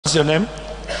What's your name?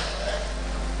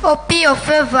 Opio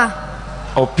Favor.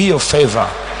 Opio Favor.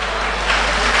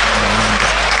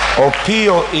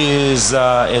 Opio is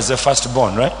a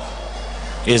firstborn, right?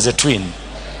 Is a twin.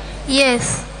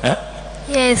 Yes. Eh?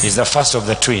 Yes. Is the first of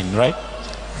the twin, right?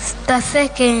 The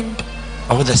second.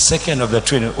 Oh, the second of the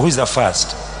twin. Who is the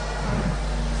first?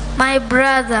 My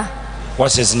brother.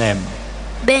 What's his name?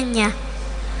 Benya.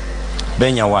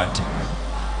 Benya what?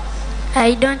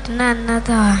 I don't know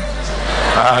another one.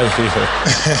 I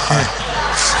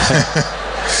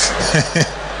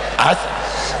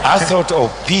thought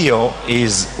Opio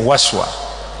is Washwa.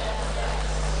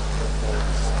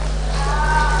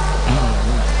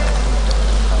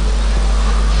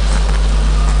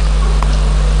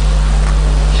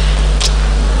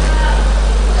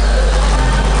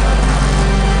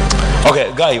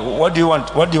 Okay, Guy, what do you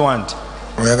want? What do you want?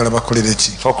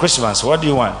 For Christmas, what do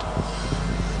you want?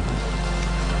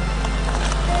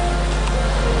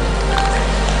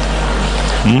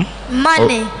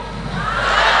 Money.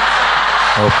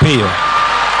 Opio.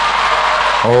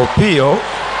 Opio.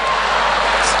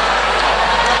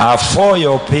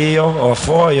 Afoyo Opio.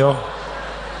 Afoyo.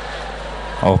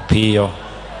 Opio.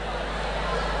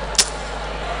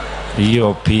 You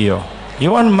Opio.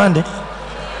 You want money?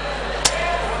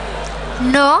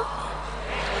 No.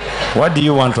 What do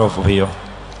you want of Opio?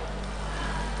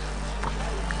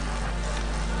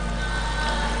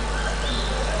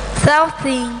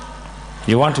 Something.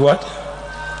 You want what?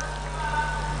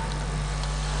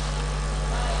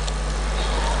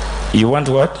 You want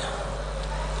what?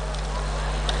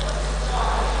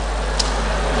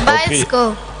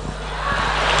 Bicycle.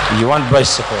 You want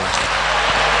bicycle.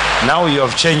 Now you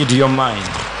have changed your mind.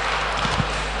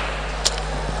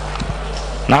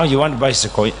 Now you want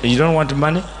bicycle. You don't want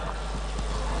money?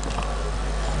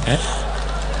 Eh?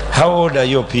 How old are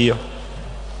you, Pio?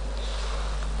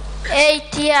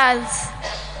 8 years.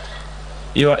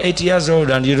 You are 8 years old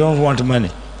and you don't want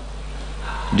money.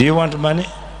 Do you want money?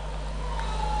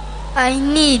 I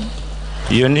need.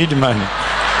 You need money.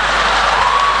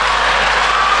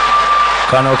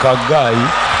 Kano kagai.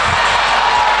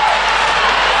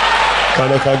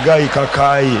 Kano kagai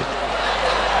kakai.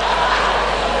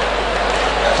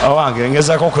 Awange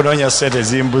ngezako kunonya sente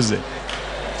zimbuze.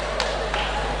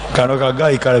 Kano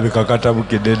kagai kalabika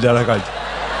katabukidde ddala kati.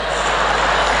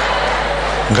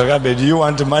 Ngagabe, do you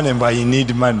want money? But you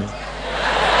need money.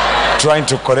 Trying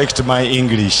to correct my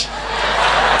English.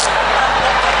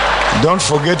 Don't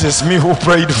forget it's me who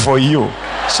prayed for you.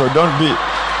 So don't be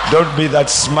that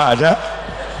smart, huh?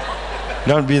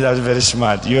 Don't be that very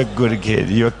smart. You're a good kid.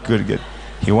 You're a good kid.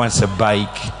 He wants a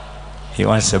bike. He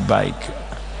wants a bike.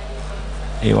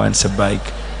 He wants a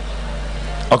bike.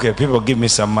 Okay, people give me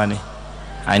some money.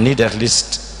 I need at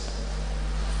least,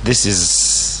 this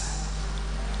is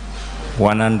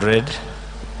 100.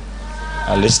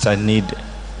 At least I need,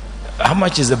 how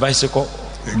much is the bicycle?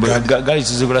 Gari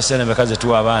tuzigula sene mekaze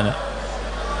tu abana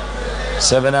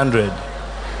 700.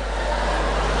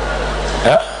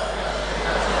 Yeah?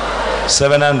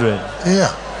 700.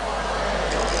 Yeah.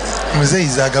 Mzee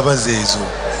izagaba zezo.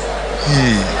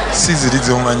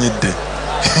 Sizirizo manyidde.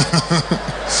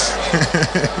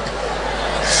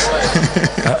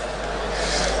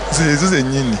 Zezo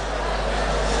zenyini.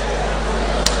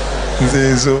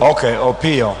 Zezo. Okay,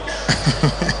 Opio.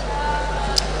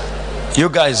 You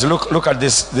guys look at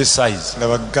this size.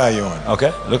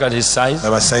 Okay, look at his size.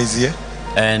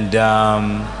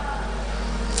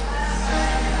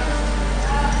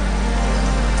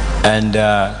 And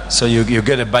so you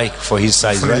get a bike for his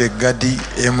size, right? Okay,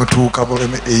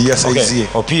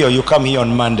 Opio, you come here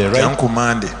on Monday, right?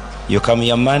 You come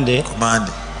here Monday.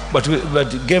 But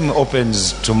game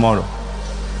opens tomorrow.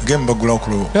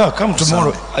 Yeah, come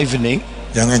tomorrow evening.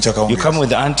 You come with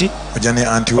the auntie.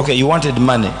 Okay, you wanted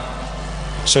money.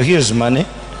 So here's money.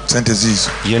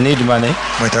 You need money.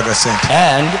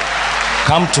 And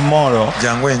come tomorrow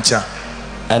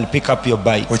and pick up your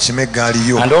bike.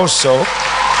 And also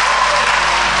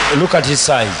look at his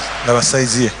size.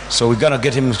 So we're gonna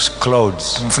get him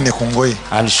clothes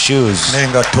and shoes.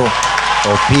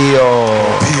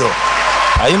 Opio.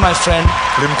 Are you my friend?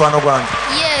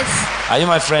 Yes. Are you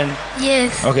my friend?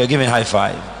 Yes. Okay, give me a high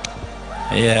five.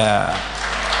 Yeah.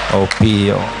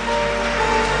 Opio.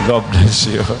 God bless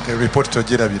you. Okay, report to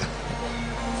Jirabira.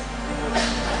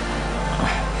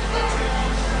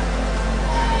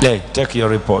 Hey, take your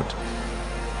report.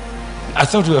 I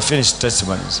thought we were finished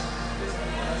testimonies.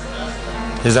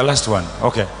 Here's the last one.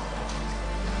 Okay.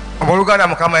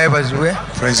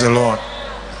 Praise the Lord.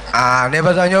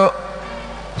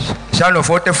 Channel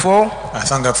 44. I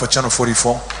thank God for channel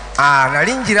 44.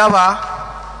 Nalinjiraba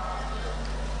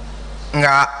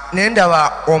nga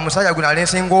nendaba omusajja gwe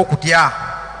nalesinga okutya.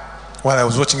 While I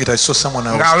was watching it, I saw someone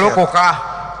else.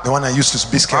 The one I used to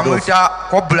be scared of.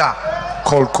 Cobra.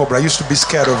 Called Cobra. I used to be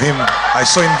scared of him. I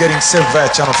saw him getting saved via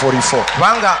channel 44.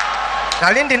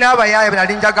 Nalindi n'abayaaye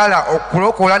nali njagala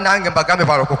okulokola nange mbagambe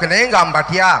balokoke naye nga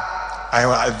mbatya.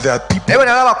 There are people.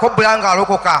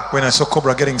 When I saw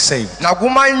Cobra getting saved,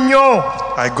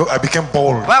 I became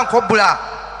bold.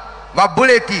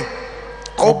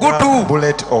 Cobra,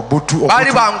 bullet or butu.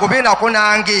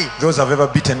 Those have ever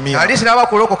beaten me. I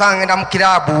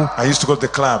used to go to the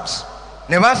clubs.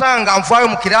 They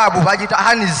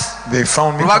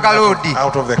found me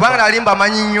out of the club.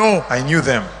 I knew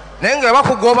them.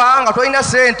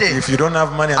 If you don't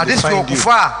have money and they find you,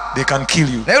 they can kill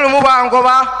you. They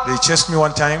chased me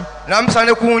one time. I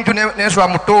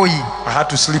had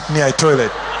to sleep near a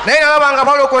toilet.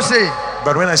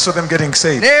 But when I saw them getting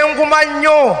saved,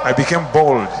 I became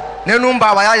bold. I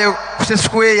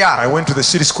went to the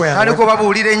city square and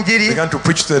began to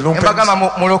preach to the Lumpens.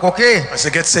 I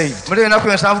said, get saved. During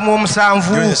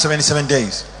the 77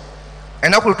 days. By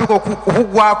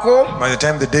the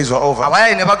time the days were over,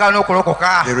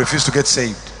 they refused to get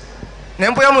saved.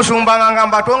 Then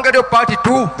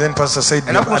Pastor said,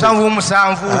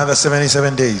 another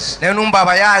 77 days. I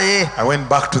went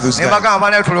back to those guys.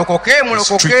 The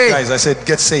street guys, I said,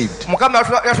 get saved.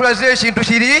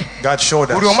 God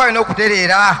showed us,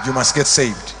 you must get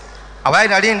saved.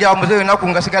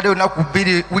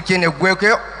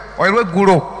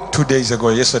 2 days ago,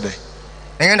 yesterday,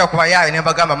 I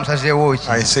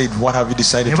said, what have you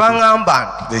decided to do?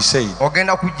 They said,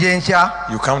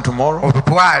 you come tomorrow and take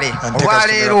us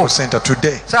to the Miracle Center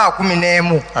today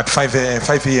at 5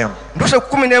 a.m. So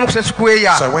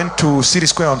I went to City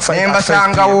Square on 5 p.m. I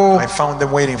found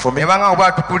them waiting for me. They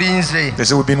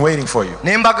said, we've been waiting for you.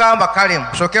 I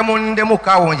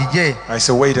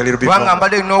said, wait a little bit longer.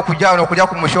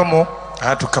 I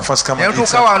had to first come and eat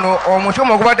something.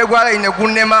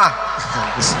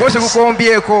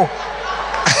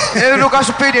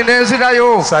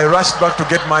 So I rushed back to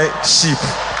get my sheep.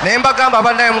 My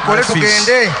fish.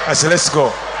 I said, let's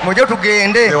go.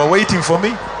 They were waiting for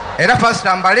me. And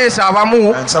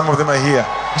some of them are here.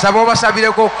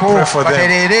 Pray for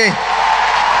them.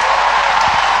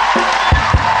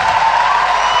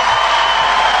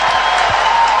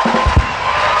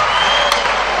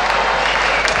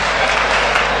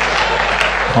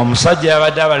 He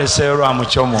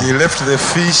left the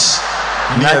fish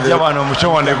and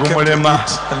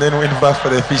then went back for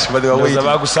the fish, but they were waiting.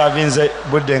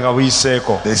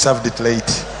 They served it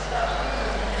late.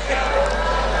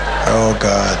 Oh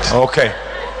God. Okay.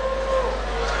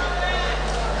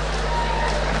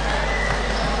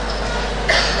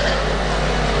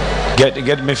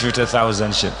 Get me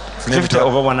 50,000 shit. 50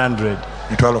 over 100.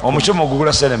 Omuchomo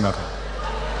gugula selemeka.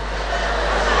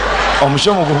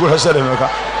 Omuchomo gugula selemeka.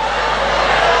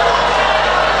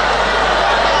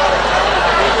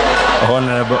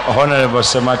 Honorable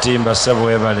Sematimba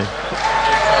Sebwebale.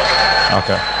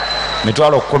 Okay.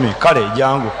 Mitwalo 10 kale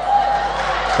jangu.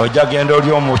 Ojagenda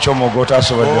oli omuchomo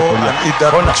gotasobodde kulya.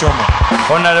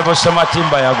 Honorable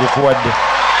Sematimba yagukuwadde.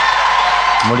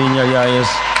 Mulinnya lya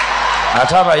Yesu.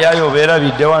 Ataba yayo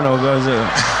obeerabidde wano ogaze.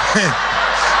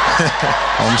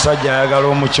 Omusajja ayagala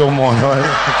omuchomo ono.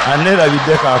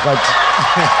 Aneerabidde kaakati.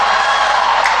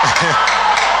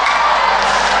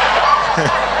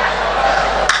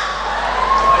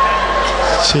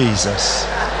 Jesus.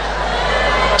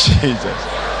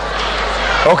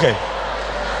 Okay.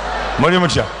 Muli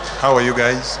mutya? How are you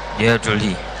guys? Yeah,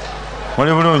 tuli.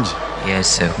 Muli bulungi? Yes,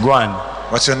 sir. Gwan.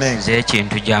 What's your name? Ze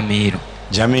Kintu Jamiru.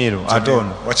 Jamiru.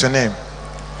 Atono. What's your name?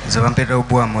 Zabampera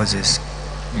Obwa Moses.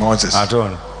 Moses.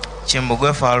 Atono.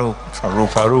 Chimbugwe Faruk.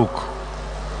 Faruk.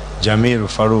 Jamiru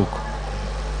Faruk.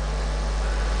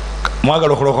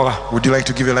 Mwagala okulokoka? Would you like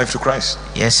to give your life to Christ?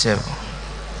 Yes, sir.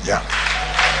 Yeah.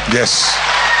 Yes.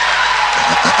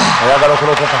 Oyagala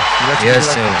okulokoka? Yes,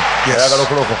 sir. Yes. Oyagala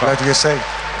okulokoka? Like to get saved?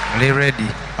 Really ready.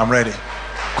 I'm ready.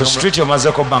 Ku street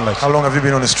omazeko bbanga ki? How long have you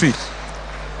been on the street?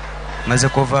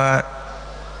 Mazeko over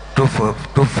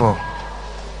 2004.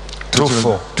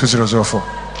 2004.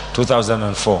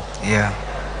 Yeah.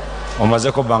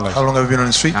 Omazeko bbanga ki? How long have you been on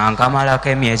the street? Nkamalako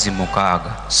emyezi 6.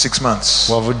 6 months.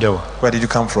 Wavuddewa? Where did you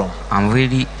come from? I'm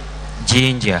really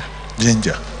Ginger.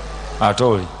 Ate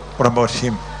oli? What about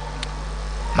him?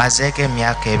 Mazeko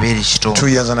emyaka 2 kitundu. 2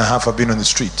 years and a half I've been on the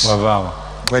streets. Wavaawa?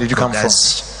 Where did you come from?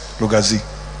 Lugazi.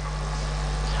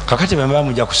 Kakati bwe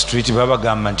mujja ku street baba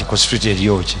gamba nti ku street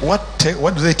eriyo ki?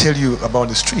 What do they tell you about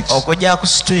the streets? Okujja ku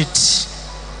street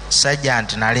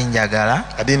sajjanti nali njagala.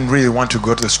 I didn't really want to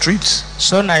go to the streets.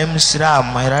 So nali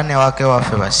musiraamu era ne wake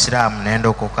waffe basiraamu ne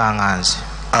ndokoka nga nze.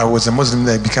 I was a Muslim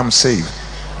that became saved.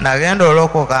 Nagenda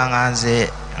olokoka nga nze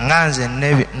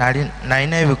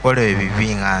nalina ebikolwa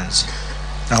ebibi nga nze.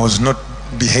 I was not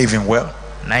behaving well.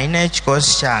 Nalina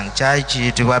ekikosi kyange kyali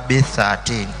kiyitibwa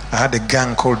B13. I had a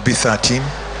gang called B13.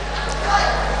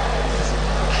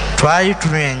 Twali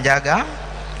tulwenjaga.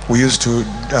 We used to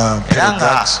pay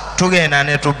drugs. Tugenda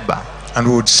ne tubba. And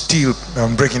we would steal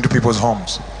and break into people's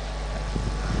homes.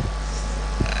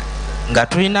 Nga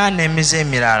tulina n'emize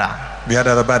emirala. We had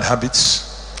other bad habits.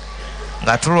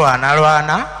 Nga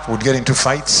tulwana. We would get into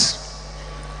fights.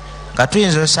 Nga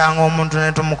tuyinza osanga omuntu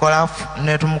ne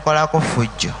tumukolako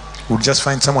fujjo. We would just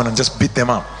find someone and just beat them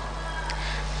up.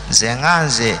 Nze nga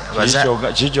nze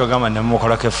kijogama ne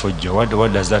mukolako fujjo.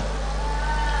 What does that?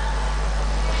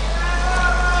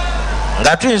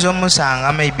 Nga tuyinza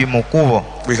omusanga maybe mu kkubo.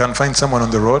 We can find someone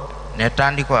on the road.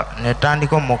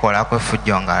 Netandika omukolako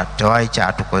effujjo nga tewali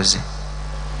kyatukoze.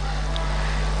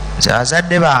 Nze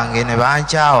bazadde bange ne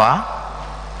bankyawa.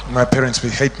 My parents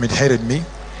hated me.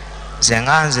 Nze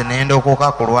nga nze ne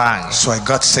ndokoka ku lwange. So I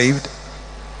got saved.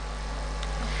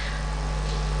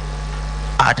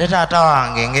 Ate taata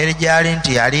wange engeri gyali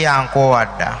nti yali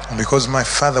yankoowadda. Because my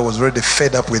father was already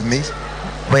fed up with me.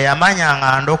 Bwe yamanya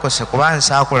nga ndokose kuba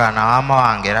nsaakula na maama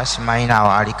wange era simayina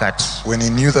waali kati. When he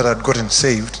knew that I'd gotten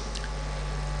saved,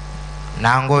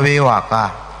 nangoba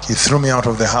ewaka. He threw me out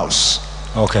of the house.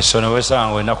 Okay, so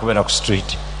nawesanga wena kubeera ku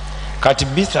street. Kati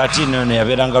B13 ono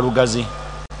yabeeranga Lugazi.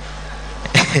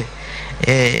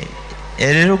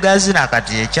 Eri Lugazi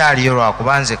nakati ekyaliyo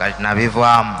lwakuba nze kati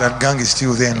nabivaamu. That gang is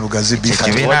still there in Lugazi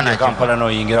B13. Kampala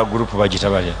n'oyingira group bagita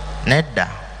balya. Nedda.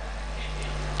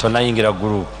 Tonayingira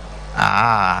group.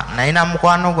 Nalina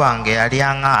mukwano gwange yali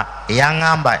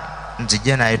yaŋŋamba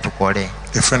nzije naye tukole.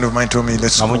 A friend of mine told me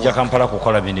let's go. Namujja Kampala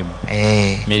kukola mirimu.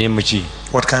 Mirimu ki?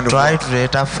 What kind of work? Twali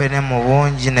tuleeta ffene mu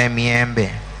bungi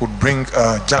n'emiyembe. Would bring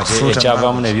jackfruit and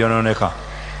ekyavaamu nebyonooneka.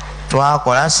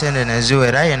 Twakola sente ne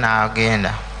ziwera ye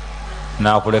n'agenda.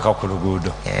 N'akuleka ku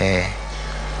luguudo.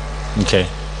 Okay.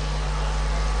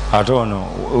 Ate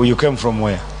ono, you came from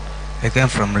where? I came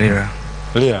from Lira.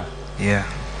 Lira? Yeah.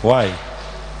 Why?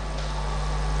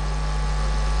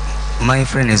 My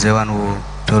friend is the one who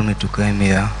told me to come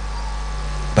here,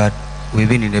 but we've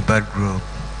been in a bad group.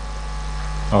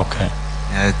 Okay.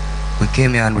 We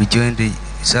came here and we joined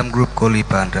some group called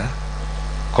Ipanta.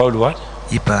 Called what?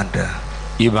 Ipanta.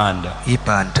 Ibanda.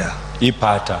 Ipanta.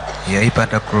 Ipata. Yeah,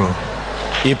 Ipanta crew.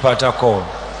 Ipata call.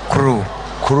 Crew.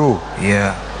 Crew.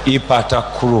 Yeah. Ipata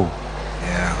crew.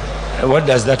 Yeah. What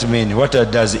does that mean? What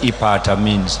does Ipata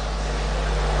means?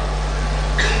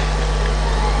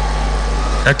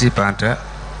 That Ipanta,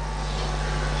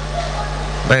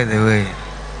 by the way,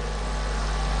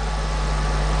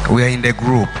 we are in the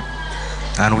group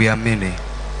and we are many.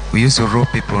 We used to rob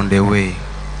people on the way,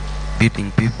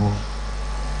 beating people.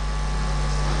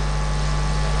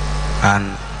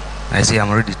 And I say I'm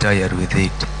already tired with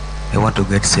it. I want to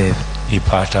get saved.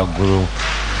 Ipata group.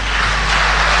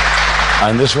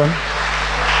 And this one?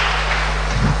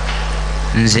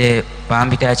 Nze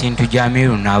pambita kintu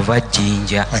Jamiru nava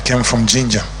Jinja. I came from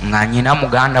Jinja. Nga nyina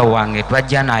muganda wange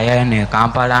twajja naye ne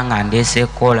Kampala nga ndese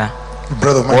kola.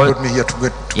 Brother of mine brought me here to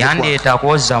get yandeeta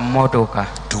kwoza mmotoka.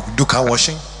 To do car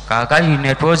washing. Kaakali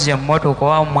ne twoza emmotoka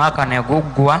wa mwaka ne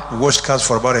guggwa. We washed cars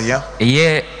for about a year.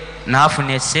 Ye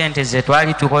n'afuna essente ze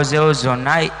twali tukozeewo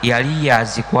zonna yali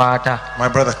yazikwata. My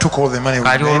brother took all the money we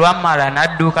made. Kali olwamala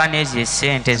n'adduka n'ezo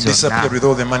essente zonna. Disappeared with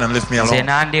all the money and left me alone. Nze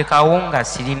n'andekawo nga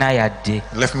sirina yadde.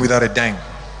 Left me without a dime.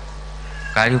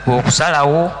 Kali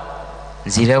okusalawo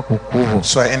nzire ku kkubo.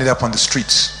 So I ended up on the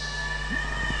streets.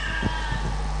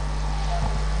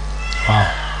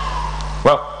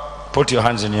 Well, put your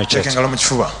hands in your chest. Repeat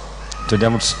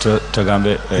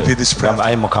this prayer.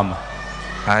 Ayi Mukama.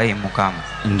 Ayi Mukama.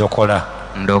 Ndokola.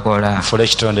 Nfune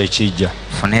ekitonde ekijja.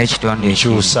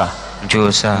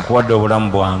 Nkyusa. Nkuwadde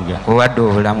obulamu bwange.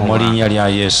 Mu linnya lya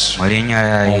Yesu.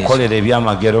 Onkolere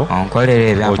ebyamagero.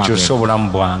 Okyuse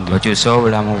obulamu bwange.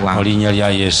 Mu linnya lya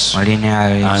Yesu.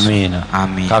 Amiina.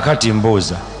 Kaakati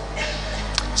mbuuza.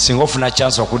 Singa ofuna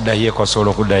chance okuddayo eka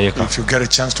osobola okuddayo eka. If you get a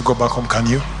chance to go back home, can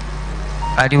you?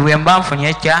 Kati bwe mba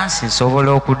nfunye chance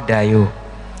nsobola okuddayo.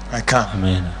 I can.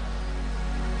 Amen.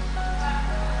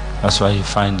 That's why you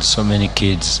find so many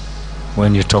kids,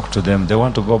 when you talk to them, they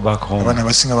want to go back home, but they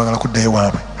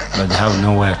have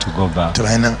nowhere to go back.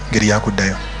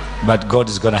 But God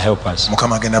is going to help us.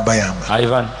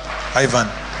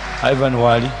 Ivan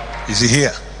Wali. Is he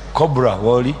here? Cobra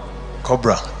Wali.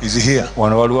 Cobra, is he here?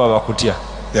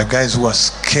 There are guys who are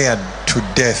scared to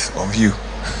death of you.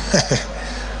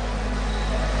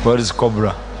 What is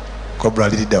Cobra? Cobra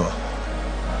lidawa.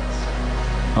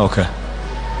 Okay.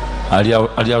 Are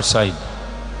you outside?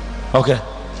 Okay.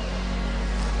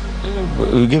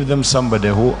 We give them somebody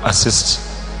who assists.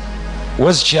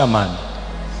 Where's chairman?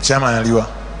 Chairman aliwa.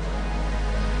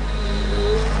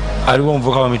 Aliwa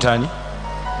mvuka wa mitani?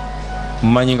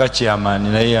 Manyinga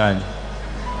chairman na yani.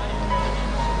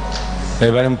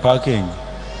 Bali parking.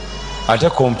 Ate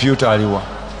computer aliwa.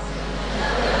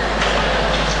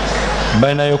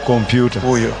 Baina yo computer.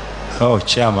 Huyo. Oh,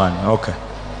 chairman. Okay.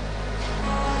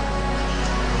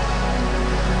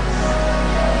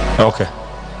 Okay.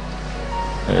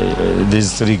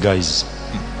 These three guys.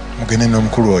 Mugene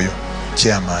nomukulu oyo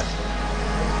chairman.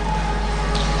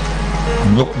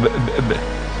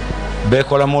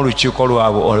 Bekola mu lukiiko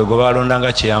lwabwe olwo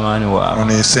balondanga chairman waabwe.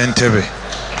 Ono Sentebe.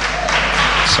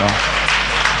 So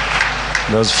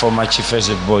those former chief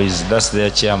executive boys, that's their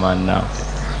chairman now.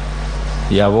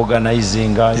 He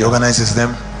organizes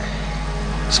them.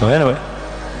 So anyway,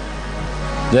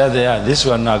 there they are. This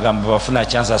one bafuna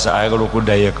chance as ayagala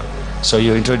okudayeka. So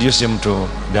you introduce him to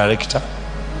director,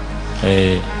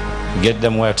 get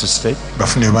them where to stay,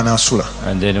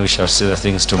 and then we shall see the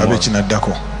things tomorrow.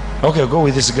 Okay, go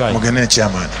with this guy.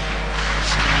 Chairman.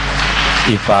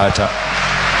 Ipata.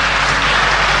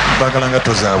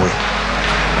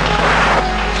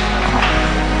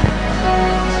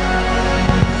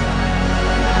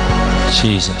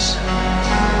 Jesus.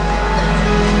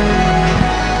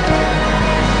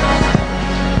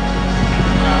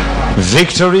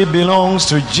 Victory belongs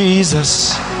to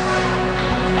Jesus.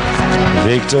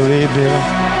 Victory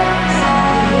belongs.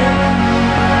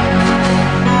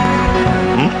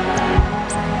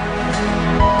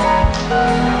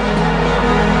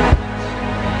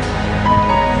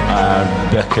 I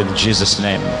break in Jesus'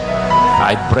 name.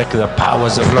 I break the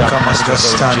powers of darkness.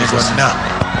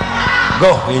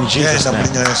 Go in Jesus' name.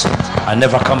 I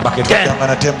never come back again.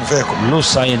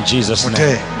 Loose her in Jesus'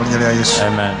 name.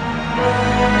 Amen.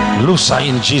 Loose her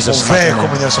in Jesus' name.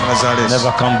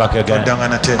 Never come back again.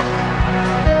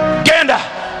 Genda.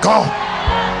 Go.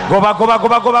 Go back, go back, go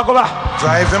back, go back, go back.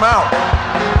 Drive them out.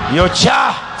 Your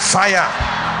cha. Fire.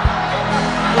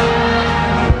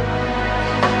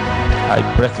 I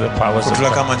break the powers of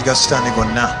darkness.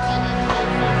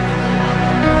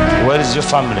 Where is your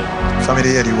family? Family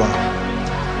here you are.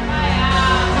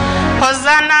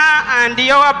 Hosanna and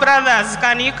your brothers,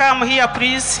 can you come here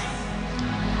please?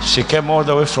 She came all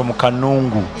the way from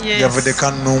Kanungu. Yes.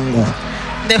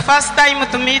 The first time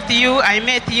to meet you, I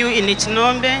met you in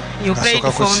Chinombe. You prayed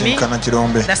for me.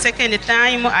 The second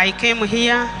time I came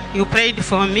here, you prayed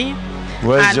for me.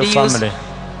 Where is your family?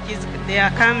 They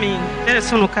are coming, very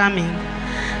soon coming.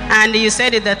 And you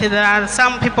said that there are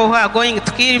some people who are going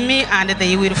to kill me and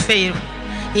they will fail.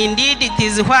 Indeed, it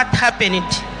is what happened.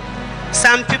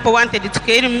 Some people wanted to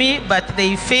kill me, but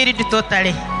they failed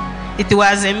totally. It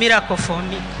was a miracle for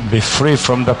me. Be free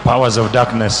from the powers of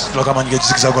darkness.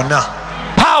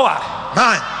 Power!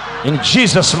 In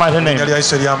Jesus' mighty name.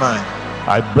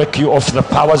 I break you off the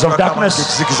powers of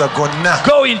darkness.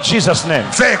 Go in Jesus' name.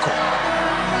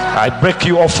 I break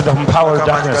you off the power of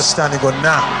darkness.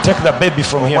 Take the baby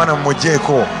from here.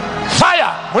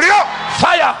 Fire!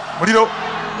 Fire!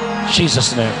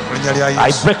 Jesus' name.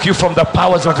 I break you from the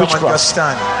powers of witchcraft.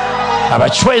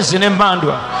 Abachwezi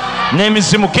n'embandwa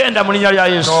n'emizimu genda mu linnya lya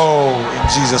Yesu. Oh, in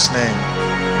Jesus' name.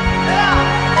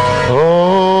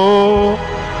 Oh.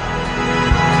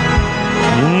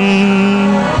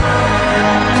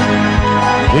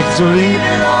 Victory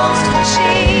belongs to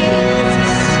Jesus.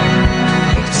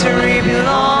 Victory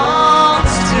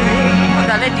belongs to Him. For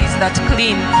the ladies that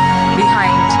clean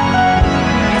behind.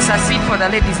 It's a seat for the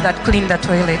ladies that clean the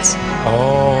toilets.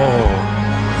 Oh.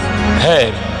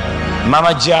 Hey,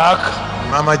 Mama Jack.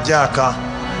 Mama Jack.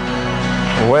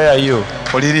 Where are you?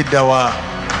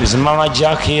 Is Mama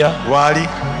Jack here? Wali.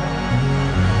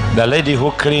 The lady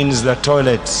who cleans the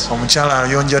toilets.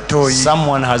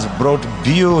 Someone has brought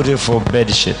beautiful bed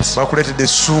sheets.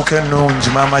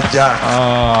 Mama Jack.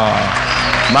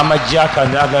 Mama Jack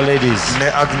and the other ladies.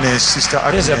 Agnes, Sister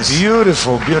Agnes. These are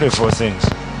beautiful, beautiful things.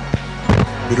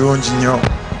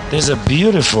 These are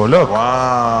beautiful. Look.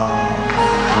 Wow.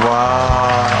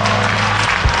 Wow.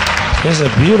 These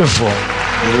are beautiful.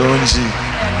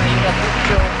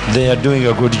 They are doing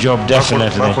a good job,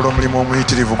 definitely.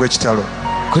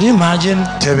 Could you imagine?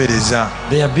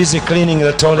 They are busy cleaning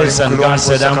the toilets and God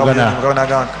said, I'm gonna.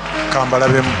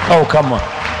 Oh, come on.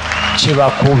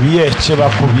 Chibakubye.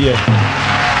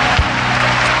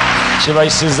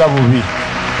 Chibayisiza bubi.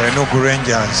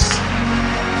 Rangers.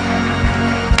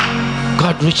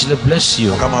 God richly bless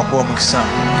you.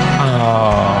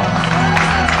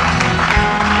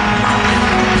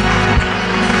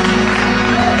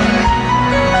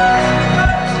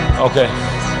 Okay.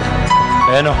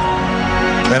 Eno.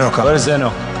 Where is Eno?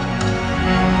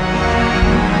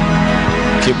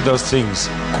 Keep those things.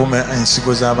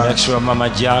 Make sure Mama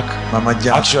Jack.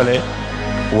 Actually,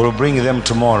 we'll bring them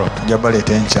tomorrow.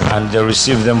 And they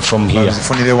receive them from here.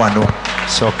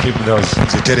 So keep those.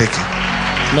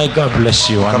 May God bless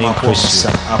you and increase you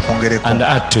and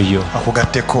add to you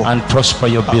and prosper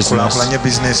your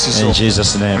business in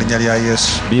Jesus' name.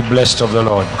 Be blessed of the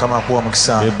Lord.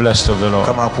 Be blessed of the Lord.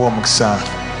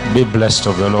 Be blessed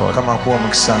of the Lord.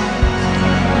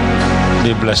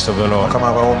 Be blessed of the Lord. Be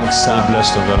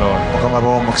blessed of the Lord.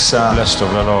 Blessed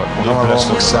of the Lord. Be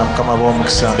blessed of the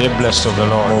Lord. Be blessed of the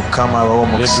Lord. Be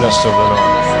blessed of the Lord.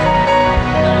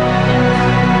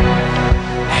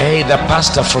 Hey, the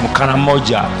pastor from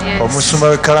Karamoja.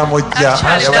 Yes.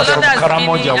 Actually, the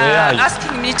Lord has been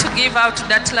asking me to give out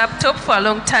that laptop for a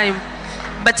long time.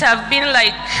 But I've been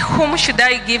like, whom should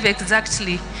I give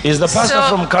exactly? Is the pastor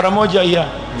from Karamoja here?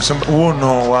 Oh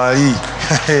no, why?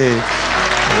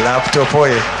 Laptop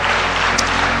oye.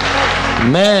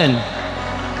 Man.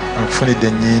 I'm funny the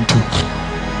nyintu.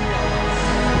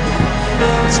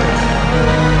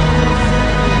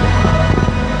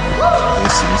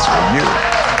 This is for you.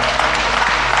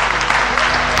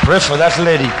 Pray for that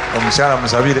lady. Omukyala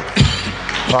musabire.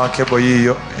 Pankebo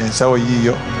yiyo, ensawo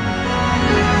yiyo.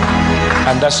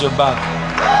 And that's your back.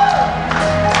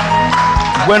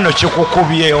 Gweno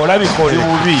chikukubye olabika oli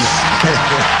bubi.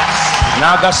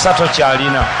 N'agasato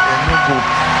kyalina.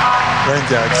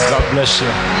 God bless you.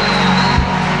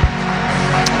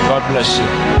 God bless you.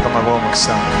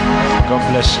 God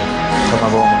bless you.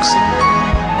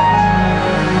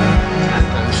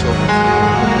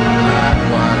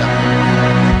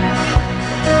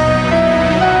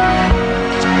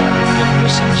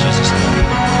 In Jesus' name.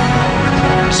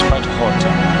 It's quite hot.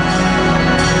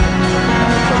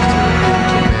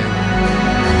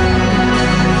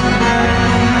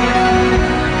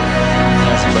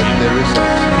 But the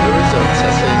results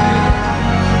are saying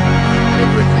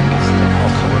everything is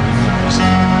okay.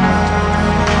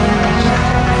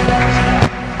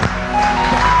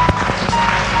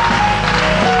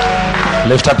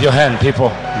 Lift up your hand,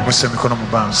 people.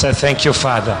 Say thank you,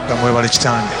 Father.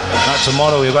 Now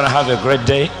tomorrow we're going to have a great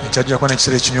day. But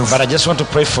I just want to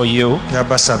pray for you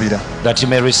that you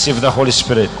may receive the Holy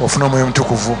Spirit.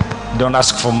 Don't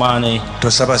ask for money.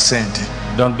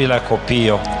 Don't be like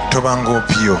Opio.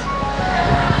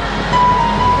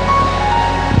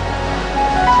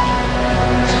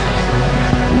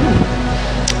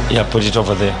 Yeah, put it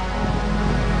over there.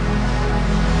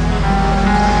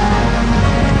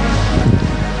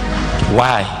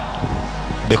 Why?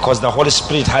 Because the Holy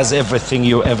Spirit has everything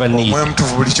you ever need.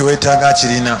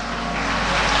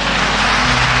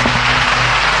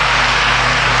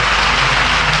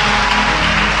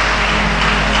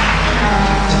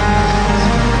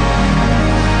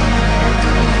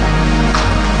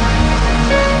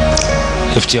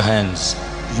 Lift your hands.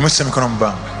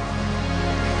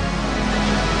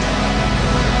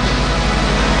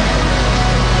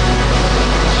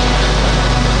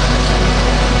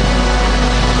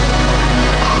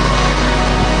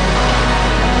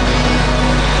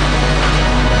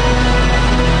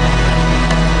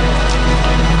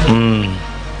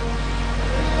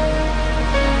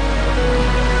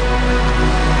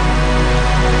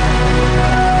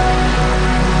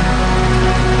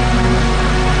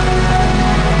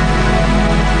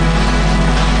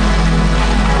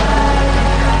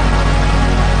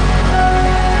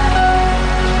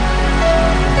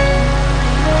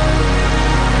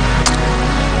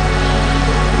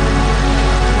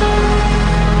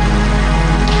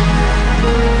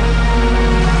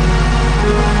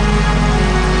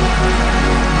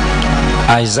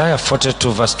 Isaiah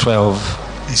 42 verse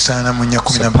 12 is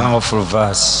a powerful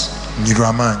verse.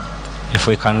 If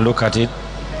we can look at it.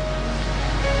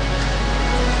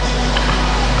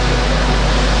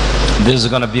 This is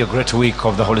going to be a great week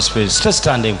of the Holy Spirit. Stay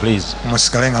standing, please.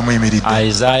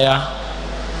 Isaiah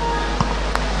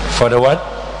 40 what?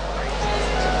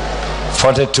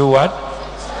 42 what?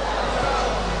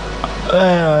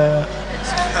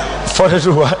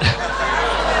 42 what?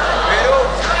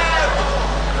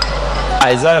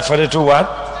 Isaiah 42 what?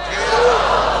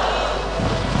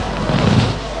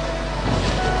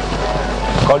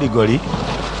 Goli.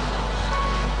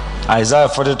 Isaiah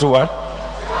 42 what?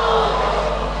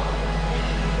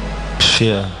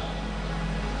 Fear.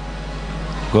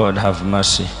 God have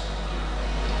mercy.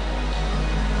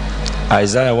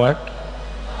 Isaiah what?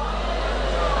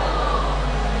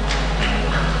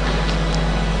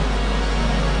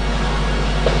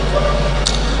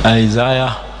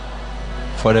 Isaiah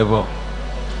 44.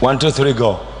 1, 2, 3,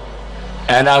 go.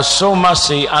 And I'll show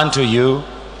mercy unto you,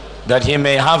 that he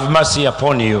may have mercy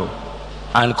upon you,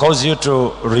 and cause you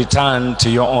to return to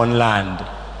your own land.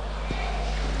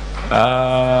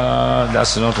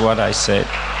 That's not what I said.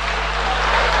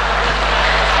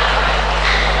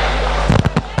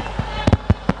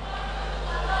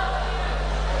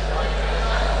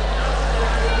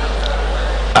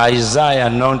 Isaiah,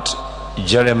 not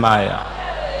Jeremiah.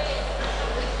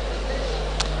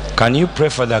 Can you pray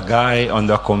for the guy on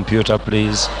the computer,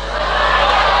 please?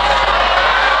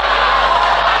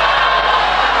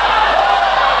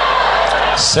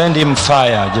 Send him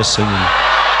fire, just so you know.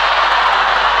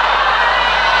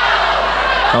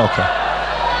 Okay.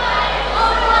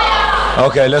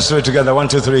 Okay, let's do it together. 1,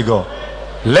 2, 3, go.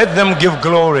 Let them give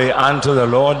glory unto the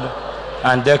Lord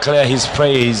and declare his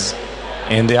praise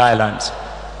in the islands.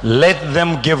 Let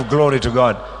them give glory to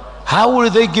God. How will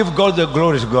they give God the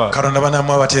glory to God?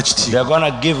 They're going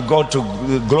to give God to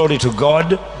glory to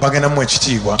God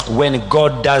when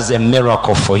God does a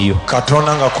miracle for you.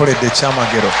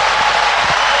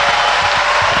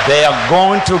 They are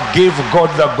going to give God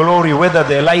the glory whether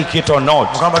they like it or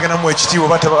not.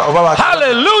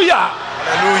 Hallelujah!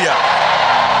 Hallelujah!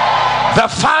 The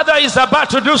Father is about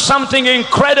to do something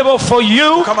incredible for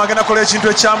you,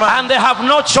 and they have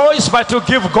no choice but to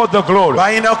give God the glory.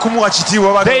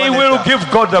 They will give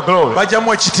God the glory.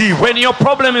 When your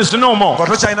problem is no more,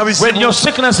 when your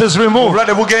sickness is removed,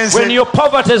 when your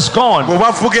poverty is gone,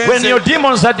 when your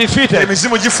demons are defeated,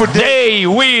 they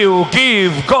will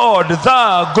give God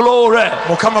the glory.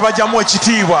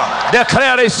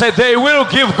 Declare it, say they will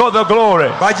give God the glory.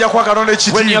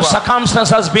 When your circumstance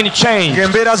has been changed,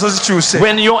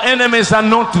 when your enemies are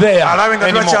not there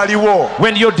anymore,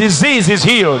 when your disease is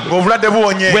healed,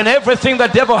 when everything the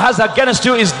devil has against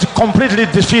you is completely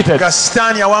defeated.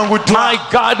 My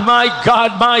God, my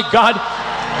God, my God,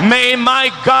 may my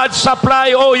God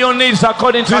supply all your needs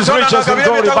according to his riches and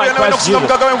glory by Christ Jesus. The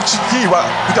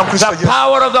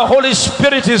power of the Holy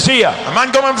Spirit is here.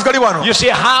 You see,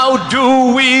 how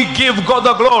do we give God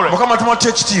the glory?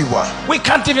 We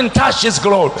can't even touch his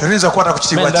glory. Man,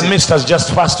 the mist has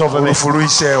just passed over me.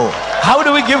 How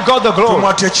do we give God the glory?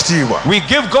 We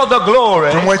give God the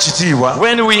glory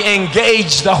when we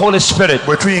engage the Holy Spirit.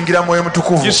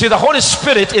 You see, the Holy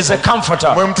Spirit is a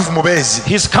comforter.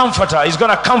 He's comforter. He's going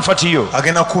to comfort you.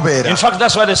 In fact,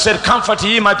 that's why they said, comfort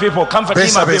ye my people, comfort ye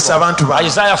my people.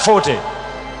 Isaiah 40.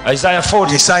 Isaiah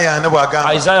 40.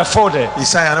 Isaiah 40. He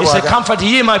said, comfort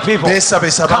ye my people,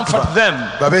 comfort them.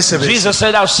 Jesus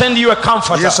said, I'll send you a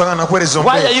comforter.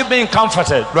 Why are you being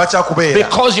comforted?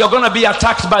 Because you're going to be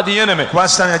attacked by the enemy.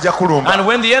 And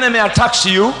when the enemy attacks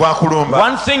you,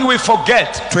 one thing we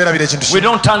forget, we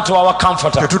don't turn to our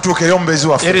comforter.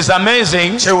 It is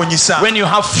amazing when you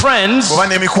have friends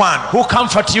who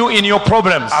comfort you in your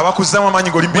problems.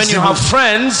 When you have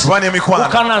friends who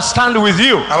can stand with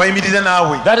you.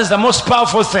 That is the most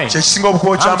powerful thing.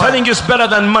 I'm telling you, it's better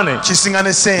than money.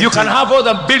 You can have all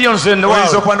the billions in the world,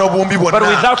 but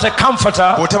without a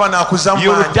comforter,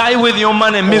 you will die with your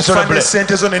money miserably.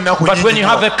 But when you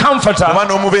have a comforter,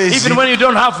 even when you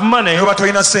don't have money,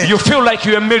 you feel like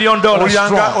you're $1 million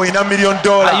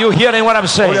strong. Are you hearing what I'm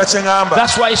saying?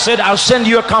 That's why he said, I'll send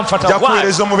you a comforter. Why?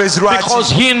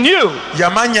 Because he knew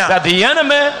that the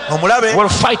enemy will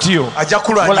fight you,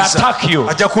 will attack you,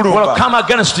 will come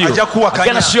against you,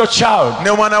 against your child.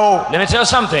 Let me tell you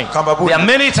something. There are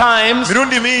many times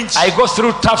I go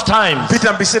through tough times,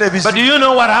 but do you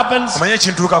know what happens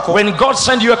when God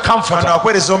sends you a comforter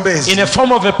in the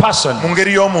form of a person?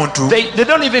 They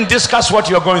don't even discuss what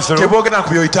you're going through.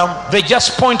 They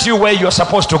just point you where you're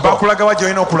supposed to go.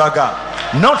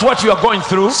 Not what you are going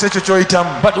through,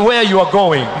 but where you are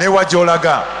going,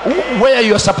 where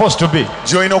you're supposed to be.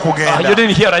 You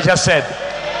didn't hear I just said.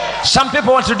 Some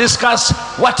people want to discuss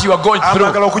what you are going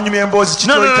through.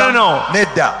 No.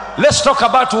 Let's talk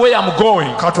about where I'm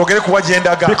going.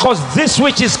 Because this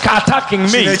which is attacking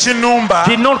me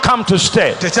did not come to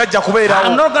stay.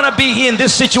 I'm not going to be here in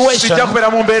this situation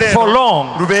for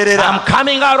long. I'm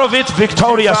coming out of it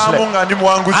victoriously.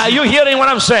 Are you hearing what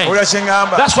I'm saying?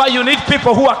 That's why you need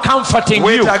people who are comforting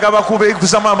you.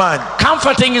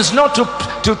 Comforting is not to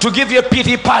give you a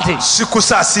pity party.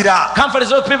 Comfort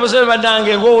is what people say,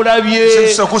 you.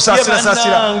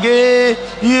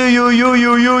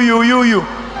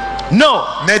 No,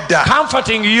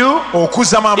 comforting you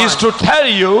is to tell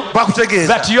you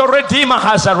that your Redeemer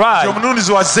has arrived.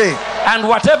 And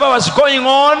whatever was going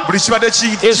on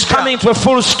is coming to a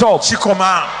full stop.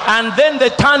 And then they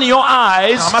turn your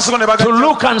eyes to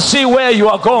look and see where you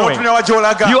are going.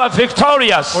 You are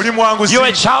victorious. You are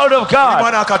a child of God.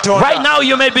 Right now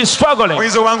you may be struggling,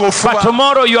 but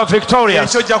tomorrow you are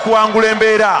victorious.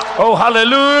 Oh,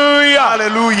 hallelujah.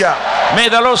 Hallelujah. May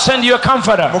the Lord send you a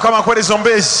comforter.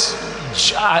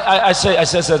 I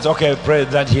said, okay, pray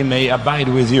that he may abide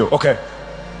with you. Okay.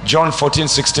 John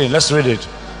 14:16. Let's read it.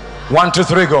 1, 2,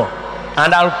 3, go.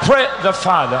 And I'll pray the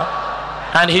Father,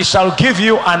 and he shall give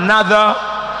you another,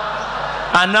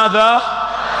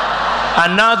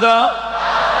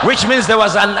 which means there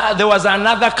was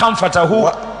another comforter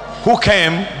who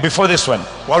came before this one.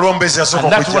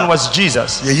 And that one was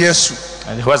Jesus.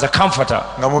 And he was a comforter.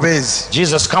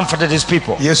 Jesus comforted his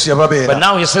people. But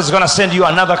now he says he's going to send you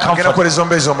another comforter.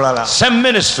 Same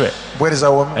ministry.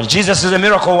 And Jesus is a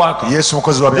miracle worker.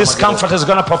 This comforter is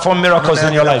going to perform miracles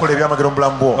in your life.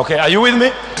 Okay, are you with me?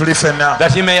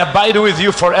 That he may abide with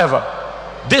you forever.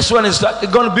 This one is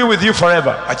going to be with you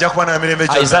forever.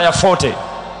 Isaiah 40.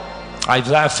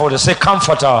 Isaiah 40. Say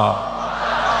comforter.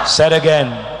 Say it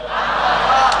again.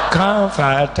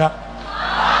 Comforter.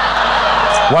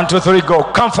 1, 2, 3, go.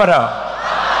 Comforter.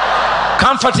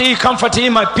 Comfort ye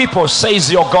my people,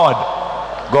 says your God.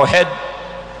 Go ahead.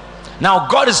 Now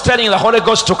God is telling the Holy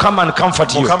Ghost to come and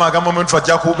comfort you.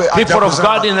 People of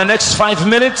God, in the next 5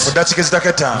 minutes,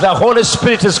 the Holy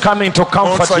Spirit is coming to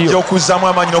comfort you.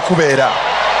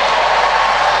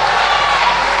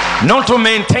 Not to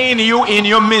maintain you in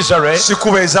your misery,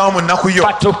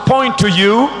 but to point to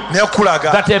you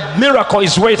that a miracle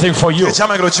is waiting for you.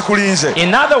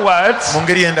 In other words,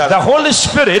 the Holy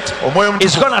Spirit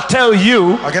is going to tell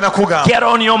you, get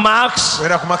on your marks,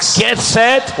 get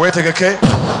set.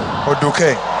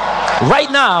 Right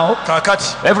now,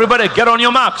 everybody get on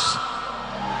your marks,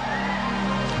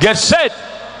 get set.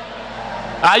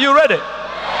 Are you ready?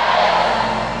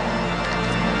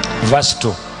 Verse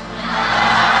 2.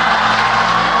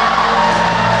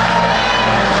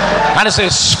 And it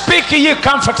says, speak ye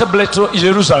comfortably to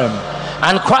Jerusalem,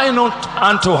 and cry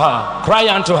unto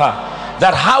her,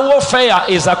 that her warfare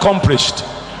is accomplished,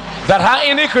 that her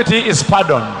iniquity is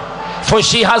pardoned, for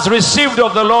she has received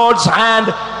of the Lord's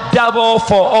hand double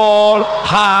for all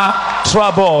her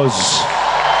troubles.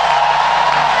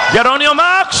 Get on your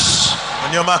marks.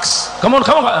 On your marks. Come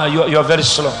on. You are very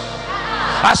slow.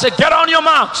 I said, get on your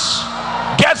marks.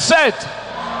 Get set.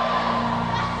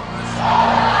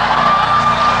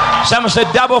 Someone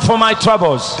said, double for my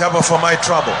troubles. Double for my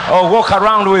trouble. Oh, walk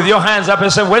around with your hands up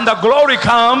and say, when the glory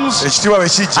comes,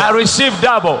 I receive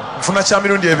double.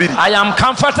 I am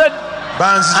comforted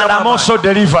and I'm also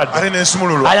delivered.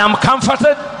 I am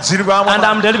comforted and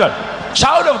I'm delivered.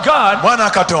 Child of God,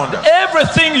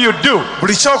 everything you do,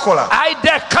 I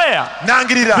declare,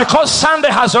 because Sunday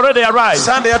has already arrived,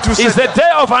 is the day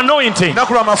of anointing.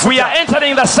 We are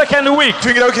entering the second week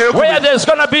where there's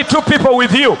going to be two people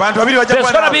with you.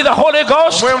 There's going to be the Holy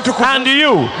Ghost and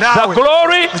you, the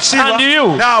glory and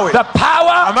you, the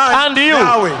power and you.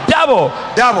 Double.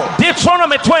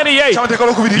 Deuteronomy 28.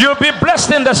 You'll be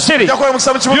blessed in the city.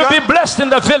 You'll be blessed in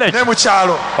the village.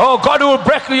 Oh, God will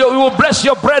bless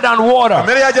your bread and water.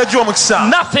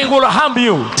 Nothing will harm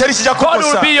you. God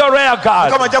will be your rear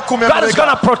guard. God is going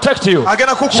to protect you.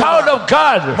 Child of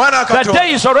God, the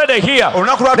day is already here.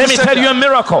 Let me tell you a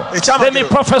miracle. Let me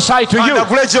prophesy to you.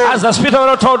 As the Spirit of the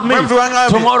Lord told me,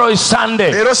 tomorrow is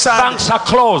Sunday. Banks are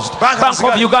closed. Bank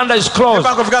of Uganda is closed.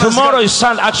 Tomorrow is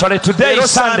Sunday. Actually, today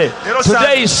is Sunday.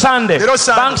 Today is Sunday.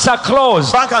 Banks are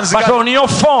closed. But on your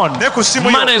phone,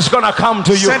 money is going to come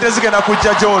to you.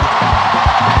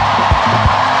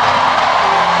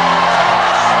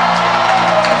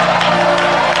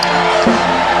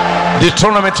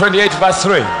 Deuteronomy 28 verse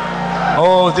 3.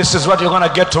 Oh, this is what you're going to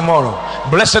get tomorrow.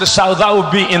 Blessed shall thou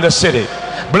be in the city.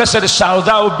 Blessed shall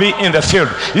thou be in the field.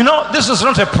 You know, this is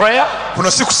not a prayer.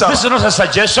 This is not a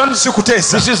suggestion. This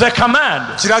is a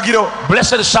command.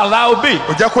 Blessed shall thou be.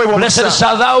 Blessed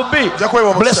shall thou be.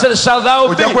 Blessed shall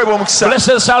thou be.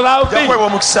 Blessed shall thou be.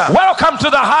 Welcome to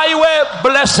the highway,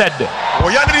 blessed.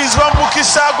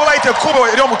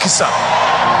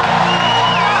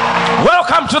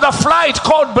 Welcome to the flight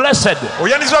called blessed.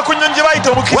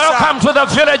 Welcome to the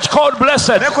village called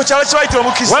blessed.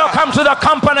 Welcome to the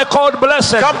company called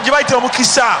blessed.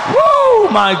 Woo,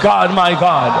 my God, my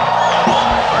God.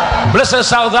 Blessed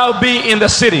shall thou be in the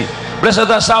city. Blessed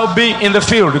thou shalt be in the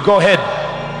field. Go ahead.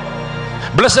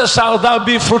 Blessed shalt thou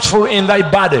be fruitful in thy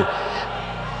body,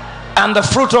 and the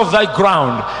fruit of thy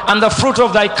ground, and the fruit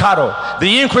of thy cattle,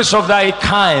 the increase of thy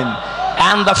kind,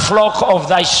 and the flock of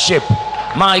thy sheep.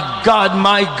 My God,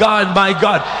 my God, my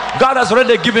God. God has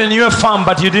already given you a farm,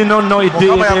 but you did not know it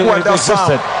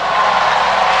existed.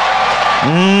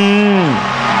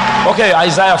 Okay,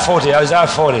 Isaiah 40.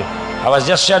 I was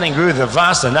just sharing with the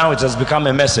verse, and now it has become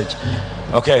a message.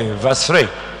 Okay, verse 3.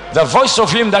 The voice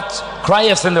of him that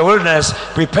crieth in the wilderness,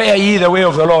 prepare ye the way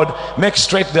of the Lord, make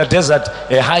straight the desert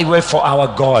a highway for our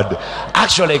God.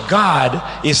 Actually, God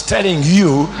is telling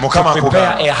you to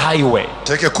prepare a highway.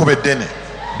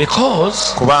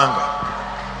 Because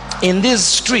in these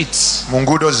streets,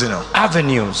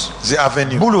 avenues,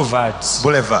 boulevards,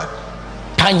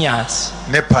 panyas,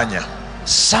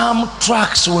 some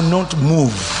trucks will not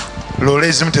move.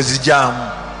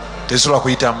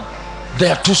 They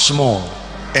are too small.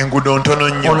 On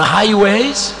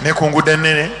highways, there are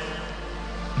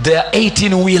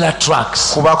 18-wheeler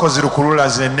trucks. Why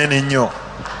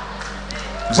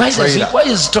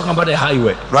is he talking about a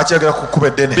highway?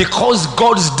 Because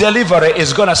God's delivery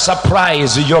is going to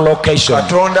surprise your location.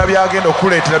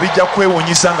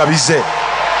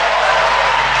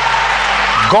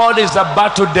 God is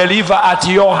about to deliver at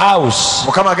your house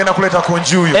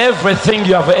everything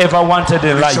you have ever wanted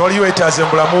in life.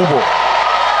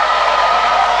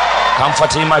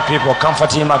 Comfort my people,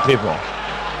 comfort my people.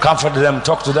 Comfort them,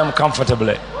 talk to them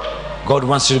comfortably. God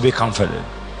wants you to be comforted.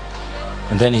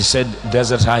 And then he said,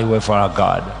 desert highway for our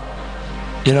God.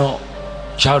 You know,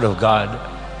 child of God,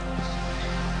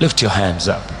 lift your hands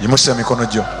up.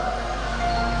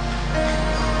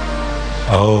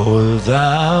 Oh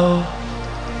thou,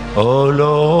 O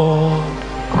Lord,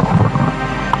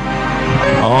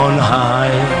 on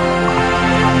high,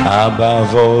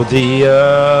 above all the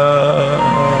earth,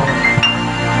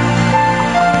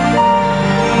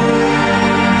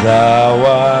 thou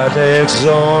art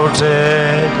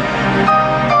exalted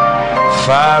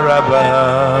far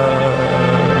above,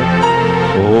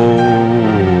 O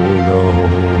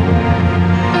Lord.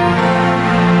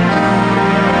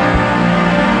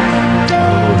 O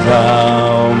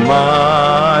thou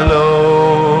my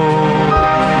Lord,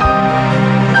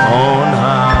 on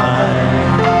high,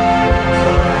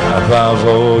 above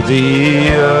all the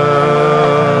earth,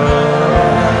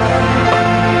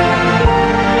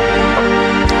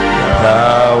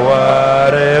 thou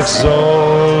art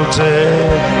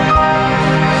exalted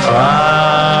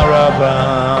far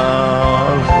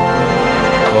above,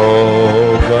 O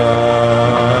God.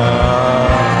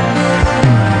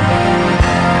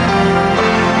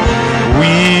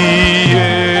 We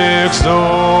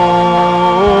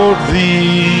exalt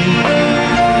thee,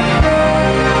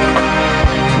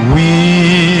 we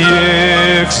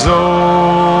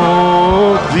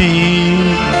exalt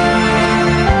thee,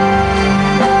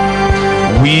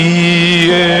 we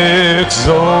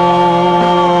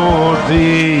exalt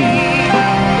thee.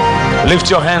 Lift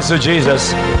your hands to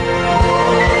Jesus.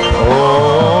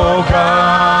 Oh God,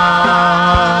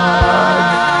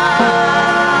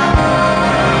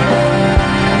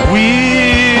 we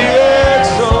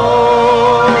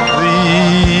exalt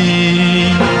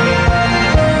thee.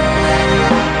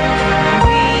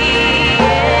 We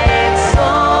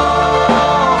exalt thee.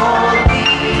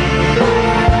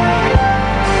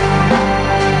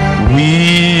 We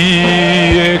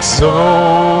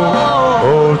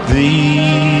exalt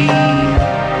thee.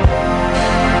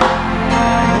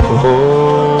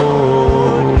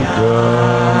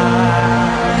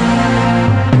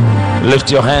 Lift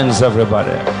your hands,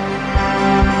 everybody.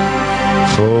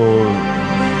 For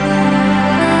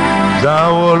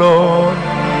thou, O Lord,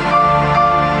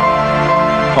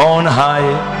 on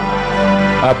high,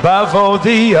 above all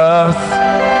the earth,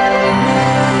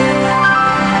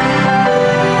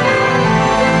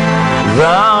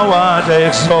 thou art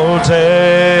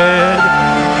exalted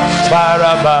far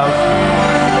above,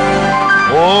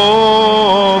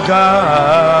 O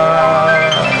God.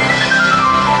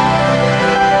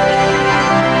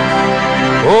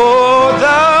 Oh,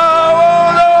 thou, O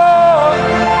Lord,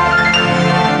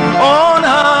 on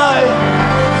high,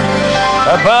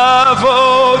 above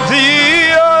all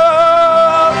the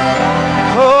earth,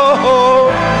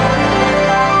 oh,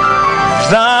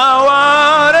 thou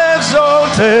art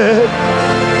exalted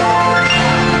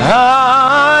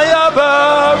high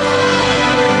above,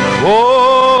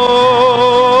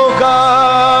 oh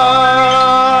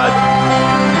God.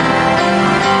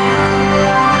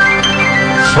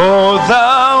 For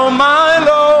thou, my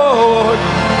Lord,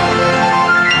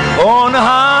 on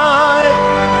high,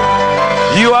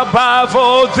 you are above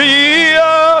all the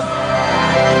earth,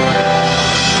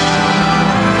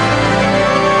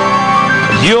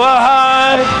 you are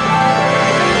high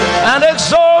and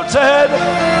exalted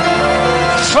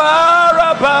far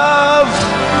above,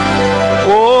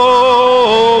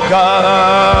 oh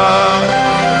God.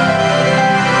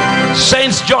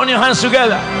 hands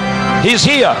together. He's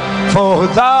here. For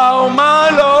thou, my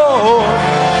Lord,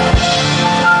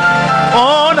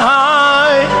 on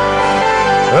high,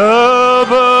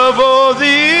 above all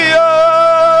the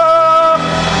earth.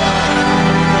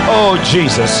 Oh,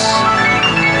 Jesus,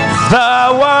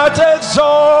 thou art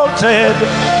exalted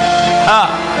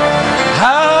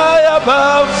high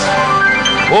above.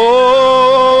 Oh,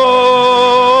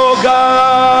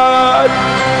 God,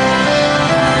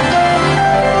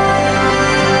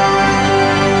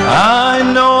 I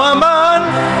know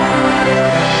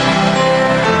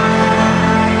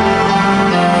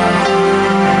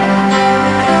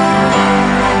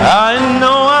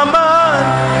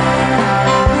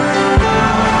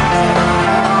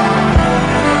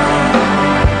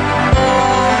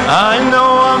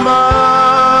a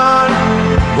man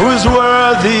who's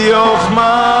worthy of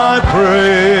my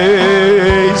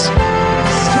praise.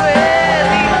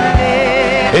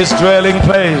 His dwelling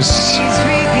place.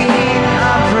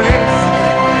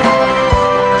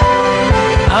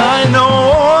 I know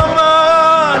a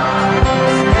man,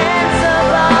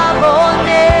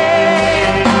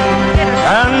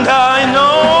 and I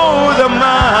know the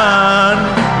man.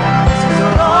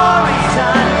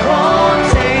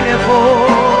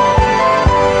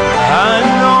 I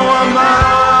know a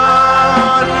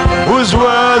man who's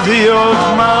worthy of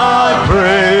my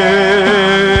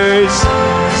praise.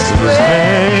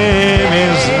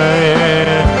 His name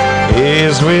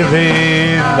is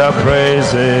within the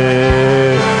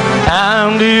praises,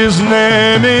 and his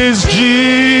name is Jesus.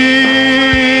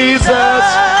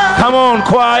 Come on,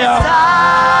 choir.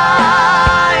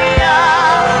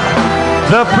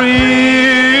 The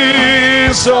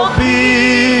Prince of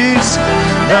Peace,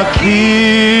 the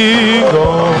King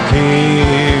of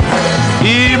Kings,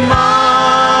 Emmanuel,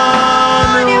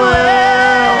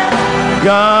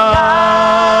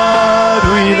 God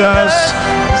with us.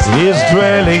 His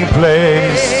dwelling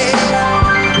place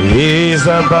is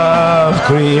above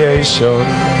creation.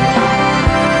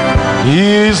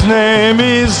 His name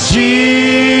is Jesus,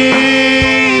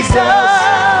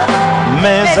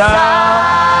 Messiah,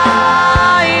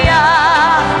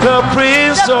 the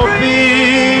Prince of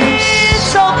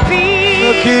Peace,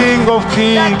 the King of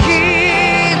Kings.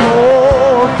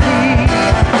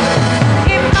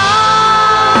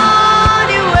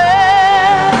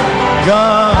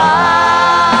 God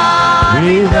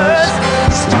with us,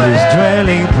 his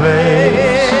dwelling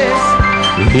place,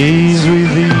 he's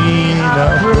within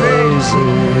our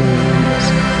praises.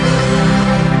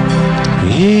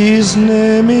 His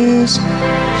name is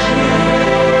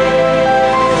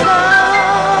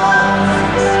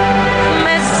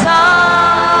Messiah,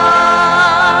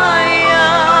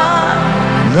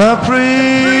 the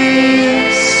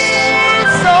Prince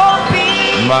of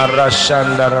Peace,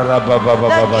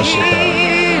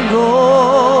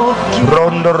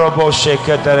 Rondo robo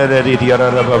shekatare de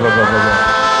diara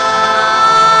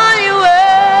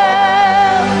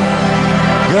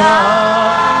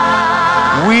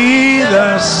God with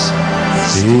us,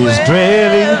 his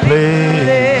dwelling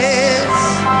place,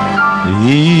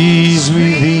 he's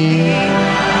within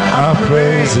our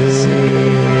praises.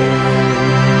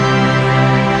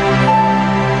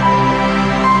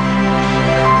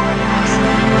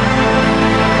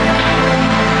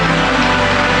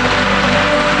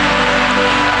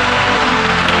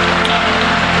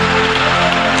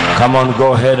 Come on,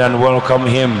 go ahead and welcome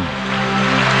him.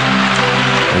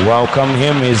 Welcome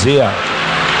him, he's here.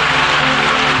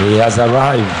 He has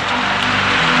arrived.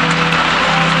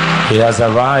 He has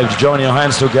arrived. Join your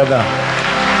hands together.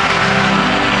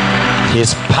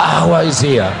 His power is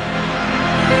here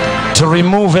to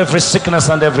remove every sickness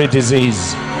and every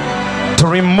disease, to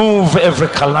remove every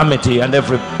calamity and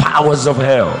every powers of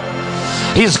hell.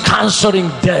 He's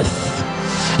canceling death.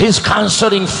 He's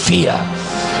canceling fear.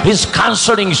 He's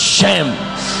canceling shame.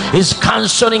 He's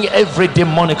canceling every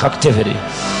demonic activity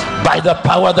by the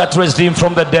power that raised him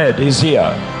from the dead. He's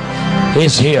here.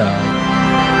 He's here.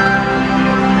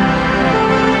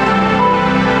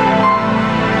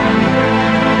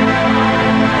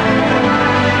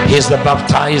 He's the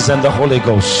baptized and the Holy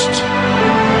Ghost.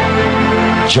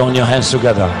 Join your hands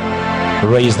together.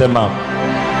 Raise them up.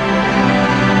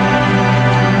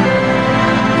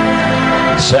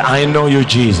 Say, I know you,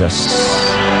 Jesus.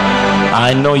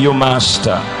 I know you,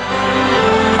 Master.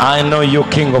 I know you,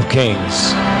 King of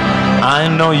Kings. I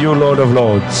know you, Lord of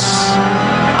Lords.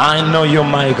 I know you,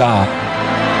 my God.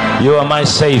 You are my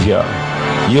Savior.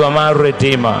 You are my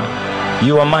Redeemer.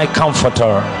 You are my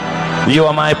Comforter. You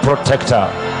are my Protector.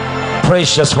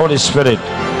 Precious Holy Spirit,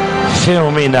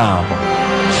 fill me now.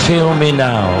 Fill me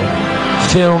now.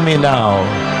 Fill me now.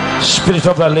 Spirit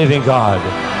of the living God,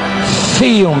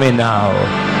 fill me now.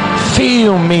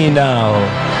 Fill me now.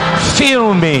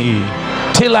 Fill me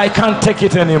till I can't take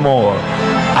it anymore.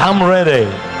 I'm ready.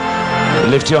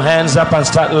 Lift your hands up and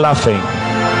start laughing.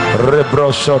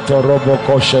 Rebrosoto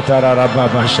roboko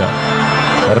shetarababasha.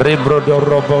 Rebrodo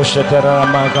robo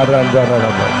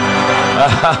shetaramagarandarabu.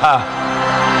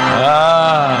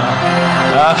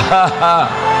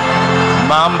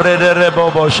 Mambre de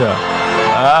rebobosha.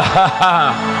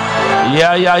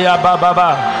 Ya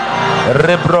baba.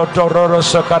 Rebrodo roro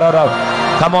sokarara.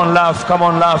 Come on, laugh, come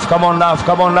on, laugh, come on, laugh,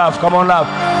 come on, laugh, come on, laugh.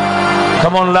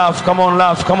 Come on, laugh, come on,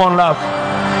 laugh, come on, laugh.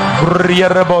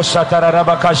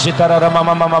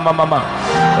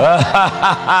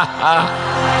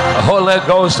 Holy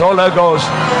Ghost, Holy Ghost,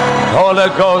 Holy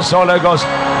Ghost, Holy Ghost.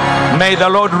 May the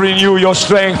Lord renew your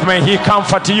strength. May He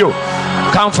comfort you.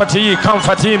 Comfort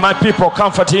ye, my people,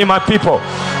 comfort ye, my people.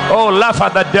 Oh, laugh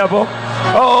at the devil.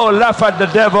 Oh, laugh at the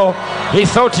devil. He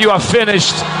thought you are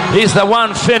finished. He's the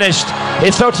one finished.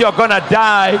 He thought you are gonna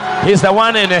die. He's the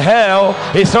one in hell.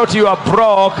 He thought you are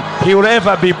broke. He will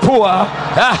ever be poor.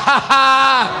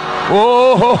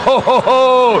 Oh, ho, ho, ho,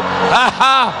 ho.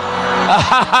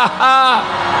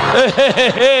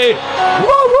 Hey.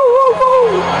 Woo, woo, woo,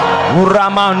 woo.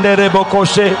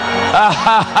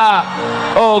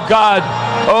 Oh God,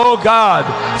 oh God,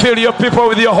 fill your people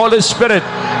with your Holy Spirit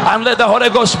and let the Holy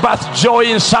Ghost bath joy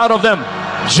inside of them.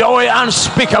 Joy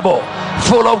unspeakable,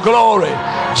 full of glory.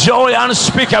 Joy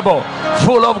unspeakable,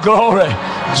 full of glory.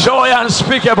 Joy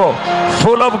unspeakable,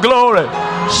 full of glory.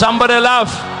 Somebody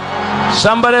laugh.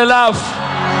 Somebody laugh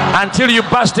until you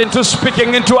burst into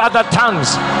speaking into other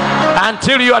tongues.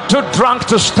 Until you are too drunk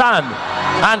to stand.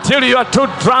 Until you are too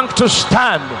drunk to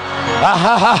stand.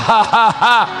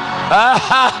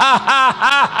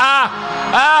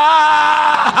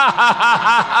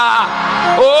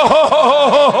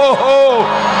 Oh,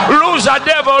 loser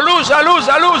devil, loser,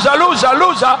 loser, loser, loser,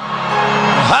 loser.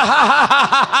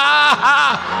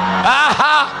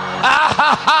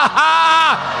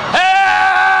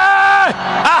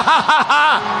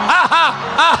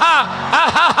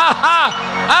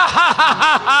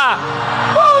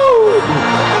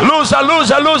 Loser,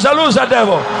 loser, loser, loser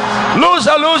devil.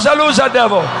 Loser, loser, loser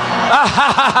devil.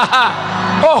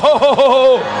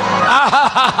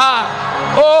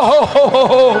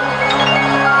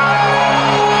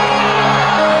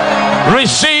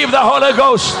 Receive the Holy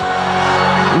Ghost.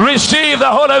 Receive the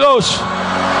Holy Ghost.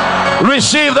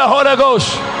 Receive the Holy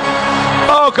Ghost.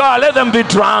 Oh God, let them be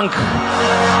drunk.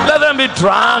 Let them be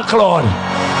drunk, Lord.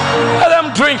 Let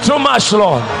them drink too much,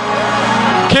 Lord.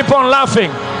 Keep on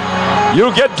laughing.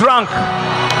 You get drunk.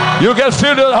 You get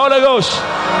filled with the Holy Ghost.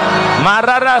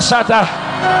 Marara Sata.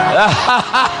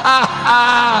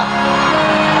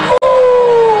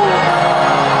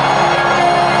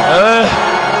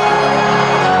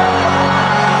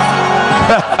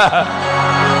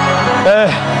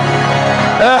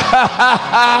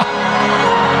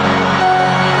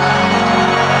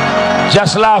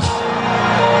 Just laugh.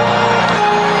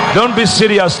 Don't be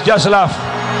serious. Just laugh.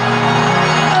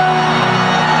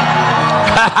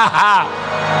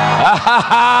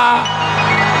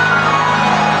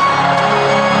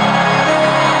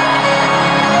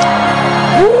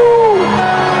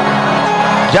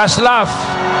 Just laugh.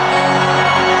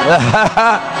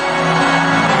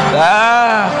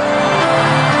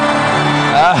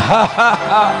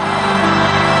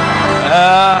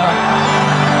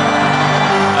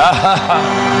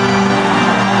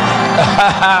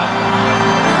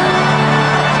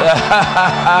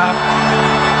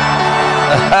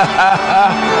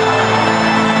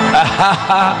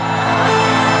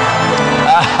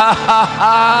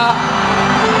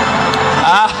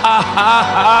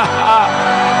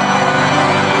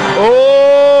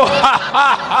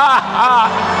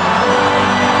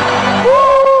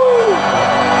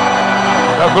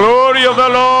 The glory of the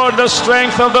Lord, the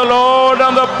strength of the Lord,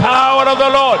 and the power of the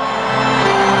Lord,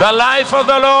 the life of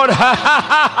the Lord.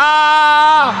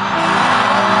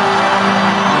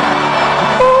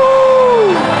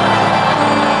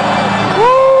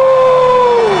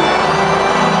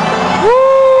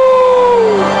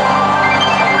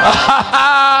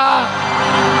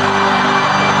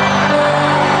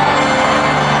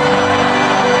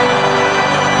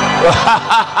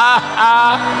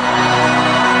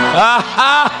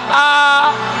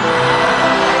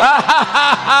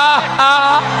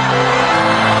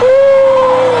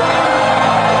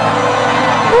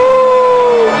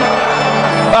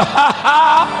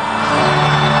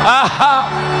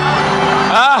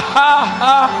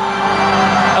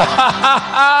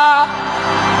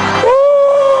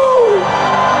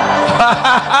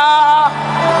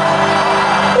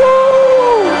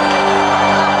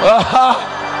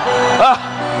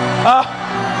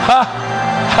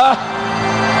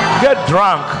 Get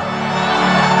drunk.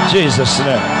 Jesus'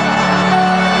 name.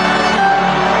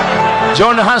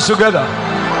 Join your hands together.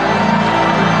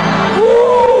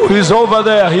 Woo, he's over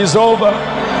there. He's over.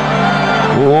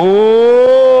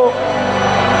 Oh.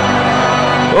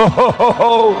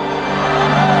 Oh.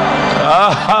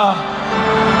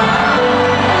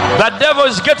 The devil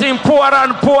is getting poorer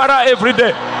and poorer every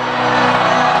day.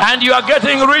 And you are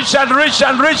getting richer and richer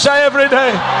and richer every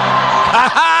day.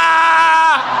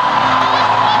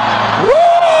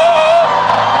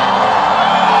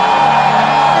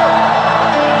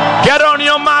 Get on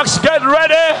your marks, get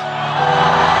ready.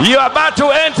 You are about to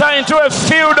enter into a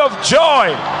field of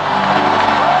joy.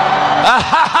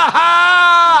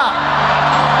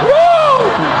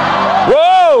 Whoa!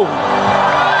 Whoa!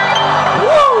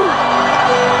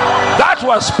 That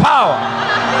was power.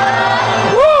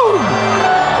 Woo!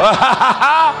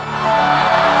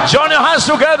 Join your hands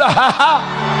together.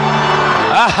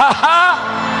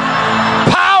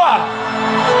 Power.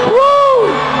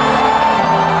 Woo!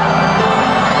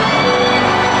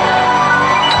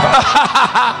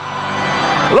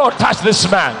 Lord, touch this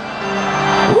man.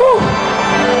 Woo!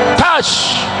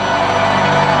 Touch.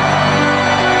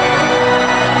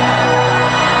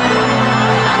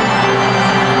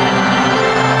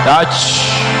 Touch.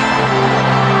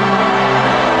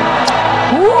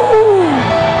 Woo!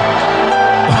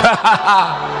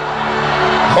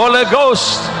 Holy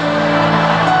Ghost.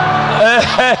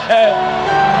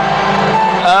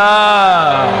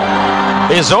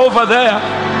 He's over there.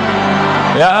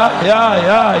 Yeah.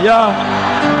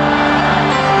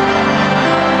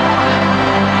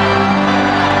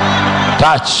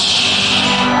 Touch.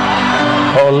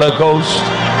 Holy Ghost.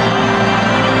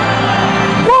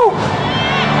 Woo!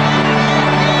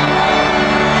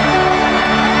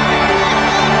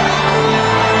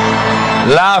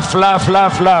 Laugh, laugh,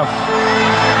 laugh, laugh.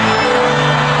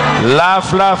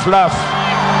 Laugh, laugh, laugh.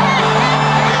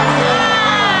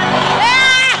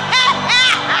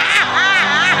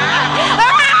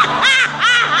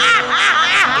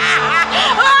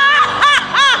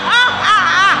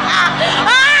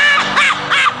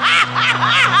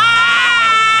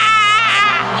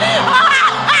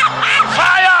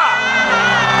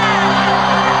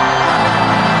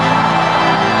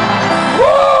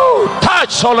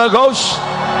 Holy Ghost.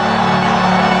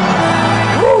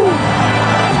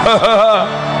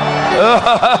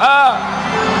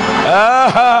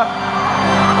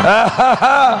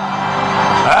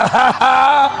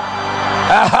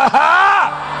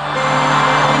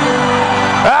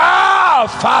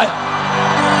 Fire.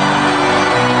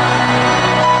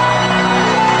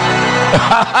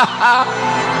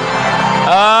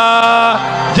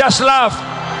 Just laugh.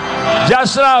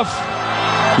 Just laugh.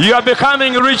 You are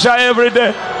becoming richer every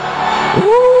day. Woo!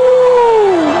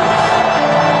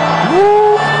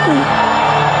 Woo!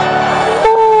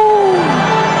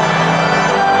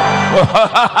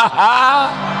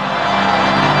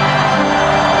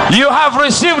 You have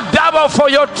received double for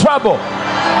your trouble.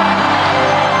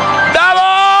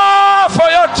 Double for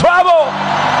your trouble.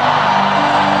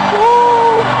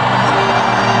 Woo!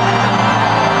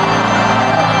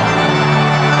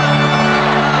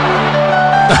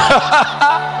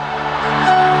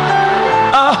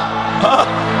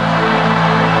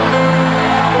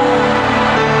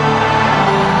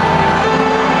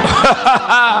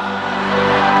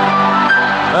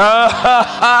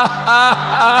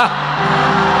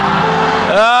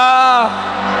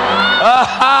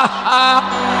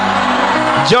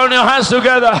 Join your hands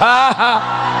together.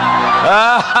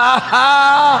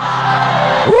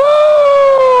 Woo!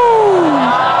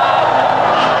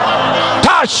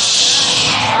 Touch.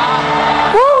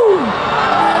 Woo!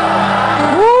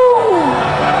 Woo!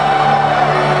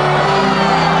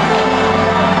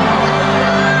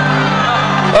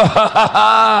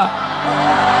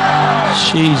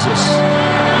 Jesus.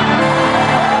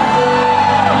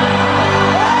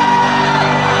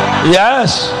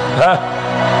 Yes.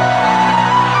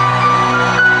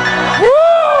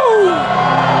 Woo!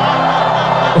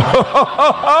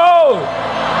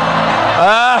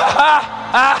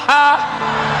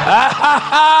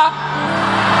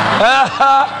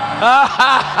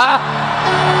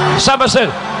 Somebody said,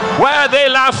 why are they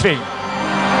laughing?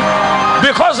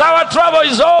 Because our trouble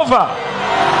is over.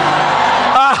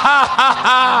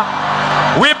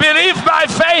 We believe by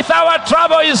faith our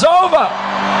trouble is over.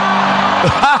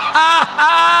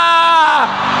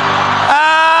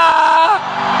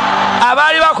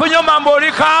 Abali bakunyo mambo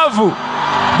likavu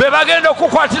bebagenda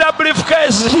okukwatira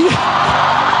briefcase.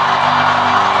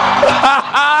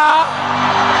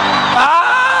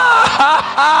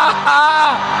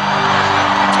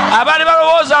 Abaali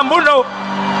balowooza mbuno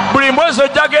buli mwezi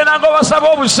ojja genda nga obasaba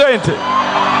obusente.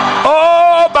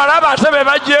 Balaba ate be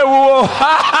bajja ewuwo.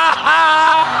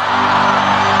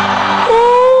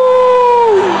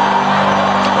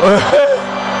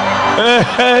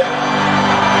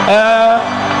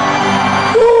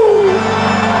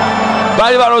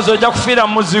 Baali balowooza ojja kufiira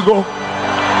mu muzigo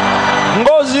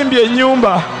ng'ozimbye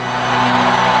ennyumba.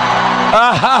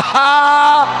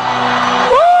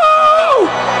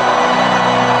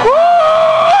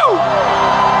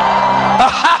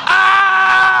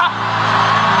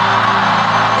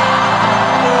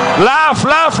 Laugh,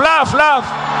 laugh, laugh, laugh.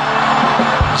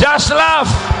 Just laugh.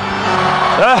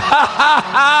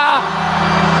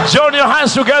 Join your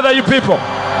hands together, you people.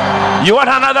 You want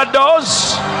another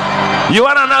dose? You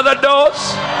want another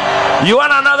dose? You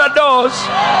want another dose?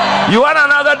 You want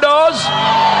another dose?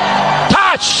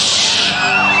 Touch.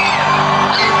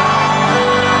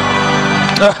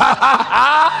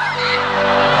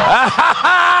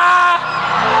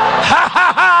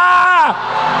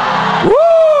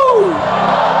 Woo!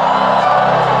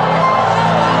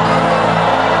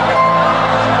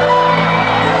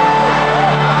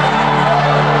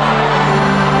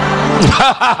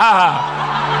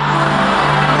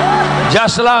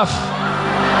 Just laugh.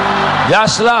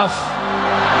 Just laugh.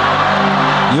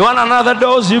 You want another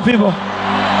dose, you people?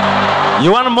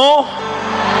 You want more?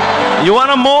 You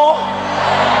want more?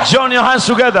 Join your hands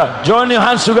together. Join your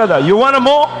hands together. You want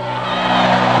more?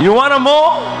 You want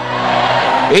more?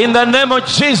 In the name of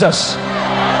Jesus.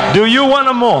 Do you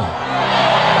want more?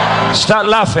 Start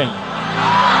laughing.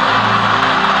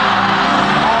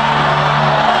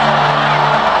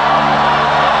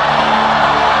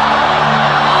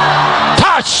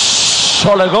 Touch,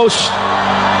 Holy Ghost.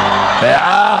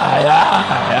 Yeah, yeah,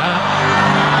 yeah.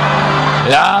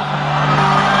 Yeah.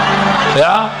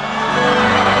 Yeah.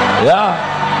 Yeah.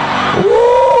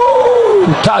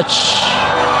 Woo! Touch.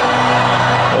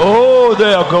 Oh,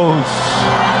 there it goes.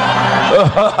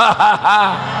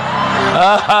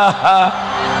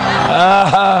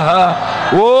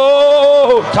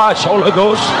 Whoa! Touch, Holy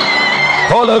Ghost.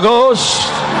 Holy Ghost.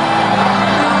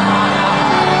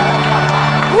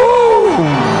 Woo!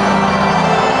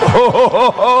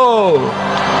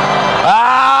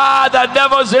 Ah, the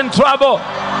devil's in trouble.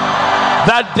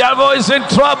 The devil is in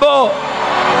trouble.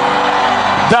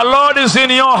 The Lord is in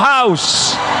your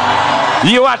house.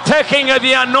 You are taking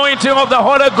the anointing of the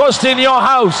Holy Ghost in your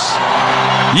house.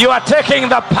 You are taking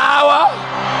the power.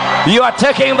 You are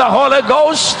taking the Holy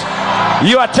Ghost.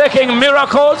 You are taking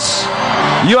miracles.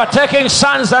 You are taking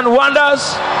signs and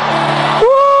wonders.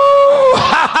 Woo!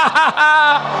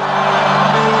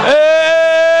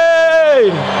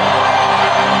 Hey!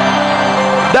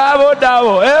 Double,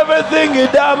 double. Everything is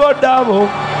double, double.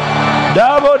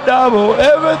 Double, double.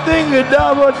 Everything is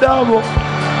double, double.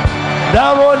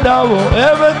 Double, double.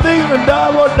 Everything is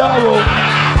double, double.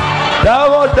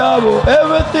 Double, double.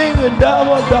 Everything is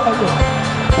double, double.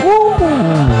 Woo!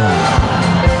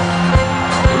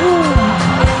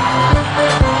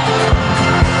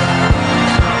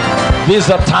 These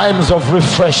are times of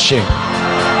refreshing.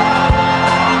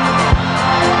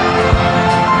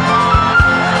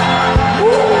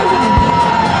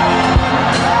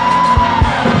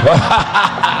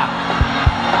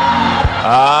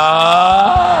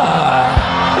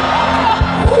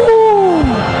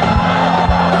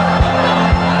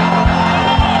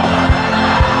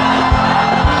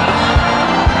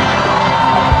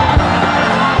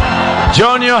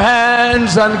 Join your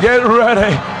hands and get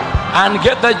ready and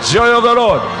get the joy of the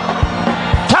Lord.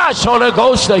 Touch, Holy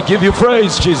Ghost. I give you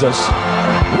praise, Jesus.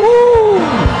 Woo.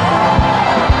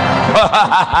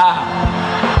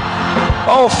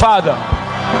 Oh, Father,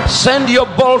 send your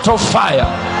bolt of fire.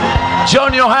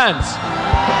 Join your hands.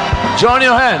 Join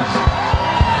your hands.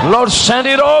 Lord, send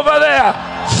it over there.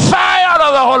 Fire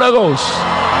of the Holy Ghost.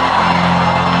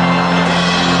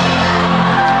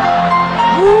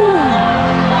 Woo.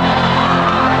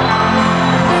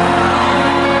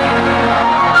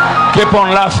 Keep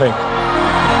on laughing.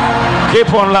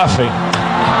 Keep on laughing.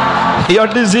 Your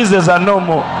diseases are no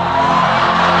more.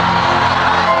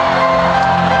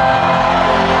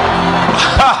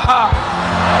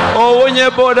 Oh, when you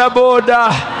boda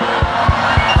boda.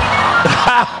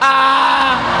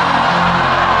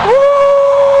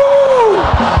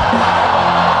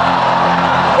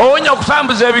 Oh, when you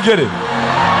famous every get it.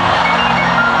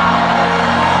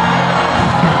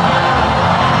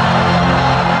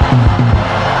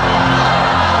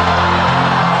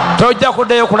 Tojja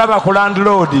kuddayo kulaba ku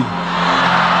landlord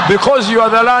because you are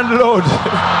the landlord.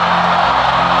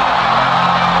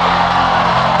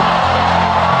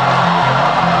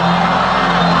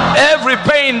 Every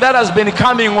pain pain that has been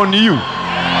coming on you.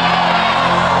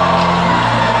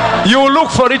 You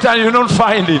look for it and you don't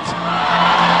find it.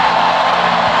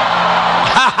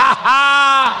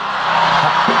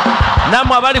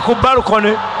 Namwe abali ku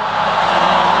balcony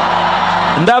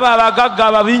ndaba abagagga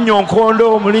ababinyo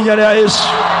nkondo mu linnya lya Yesu.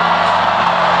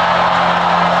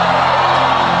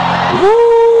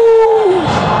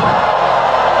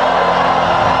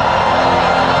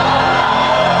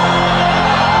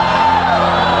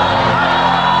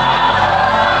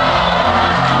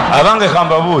 Abange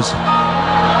kambabuuza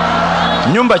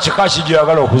nyumba kika ki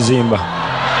gy'oyagala okuzimba?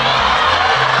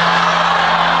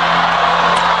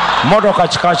 Motoka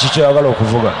kika ki ky'oyagala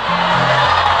okuvuga?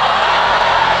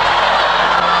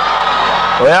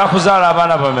 Oyakuzaala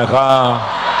abaana bameka?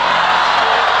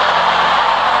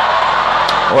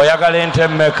 Oyagala ente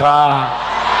mmeka?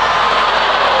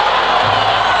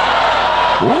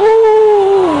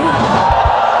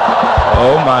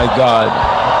 Oh my God.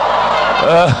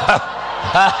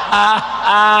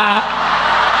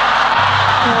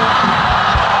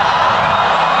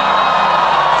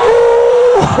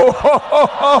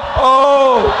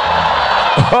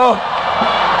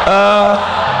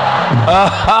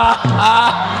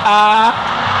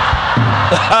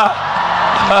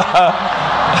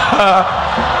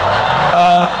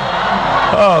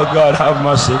 Oh God, have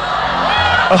mercy.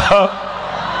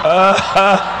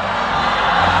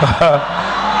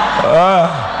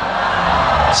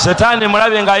 Setaani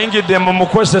mulabe nga ayingidde mu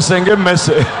mukwesese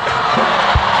ng'emmese.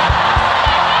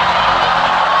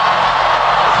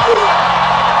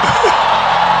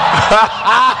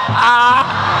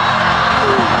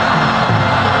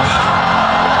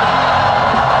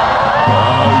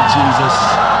 Oh Jesus.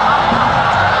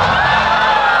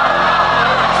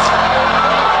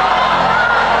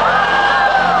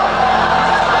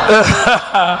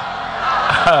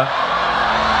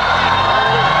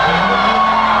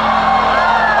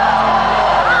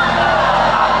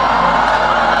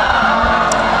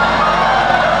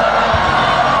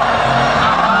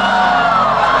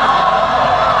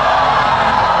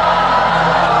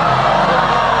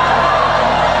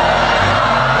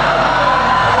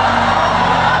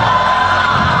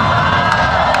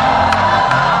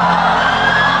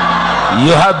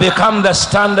 You have become the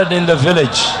standard in the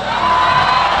village.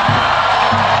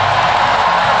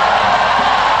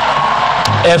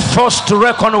 A force to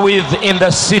reckon with in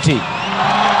the city.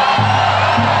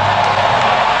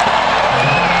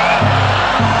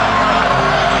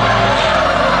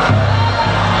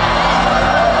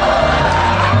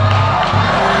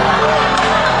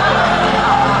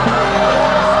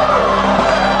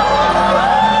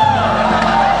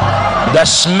 The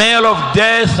smell of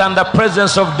death and the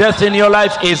presence of death in your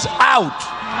life is out.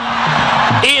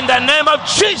 In the name of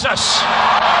Jesus.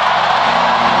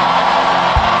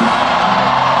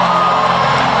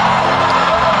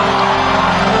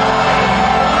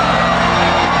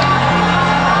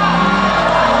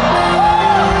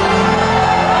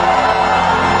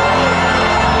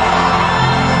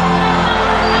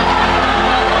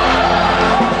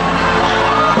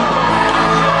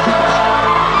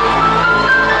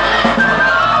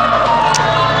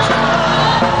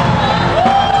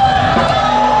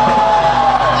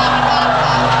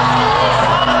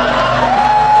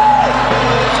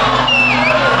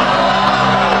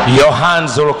 Your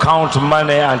hands will count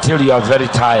money until you are very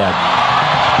tired.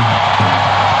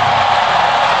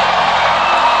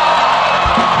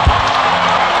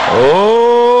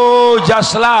 Oh,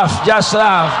 just laugh, just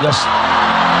laugh, just.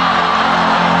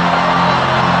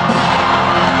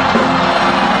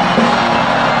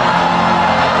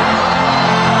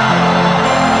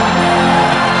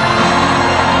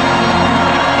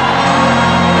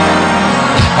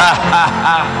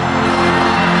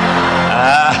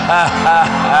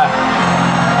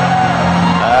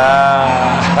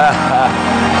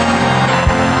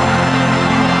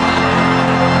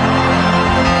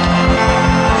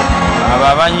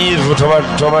 Abanyiivu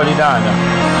tobalinaana.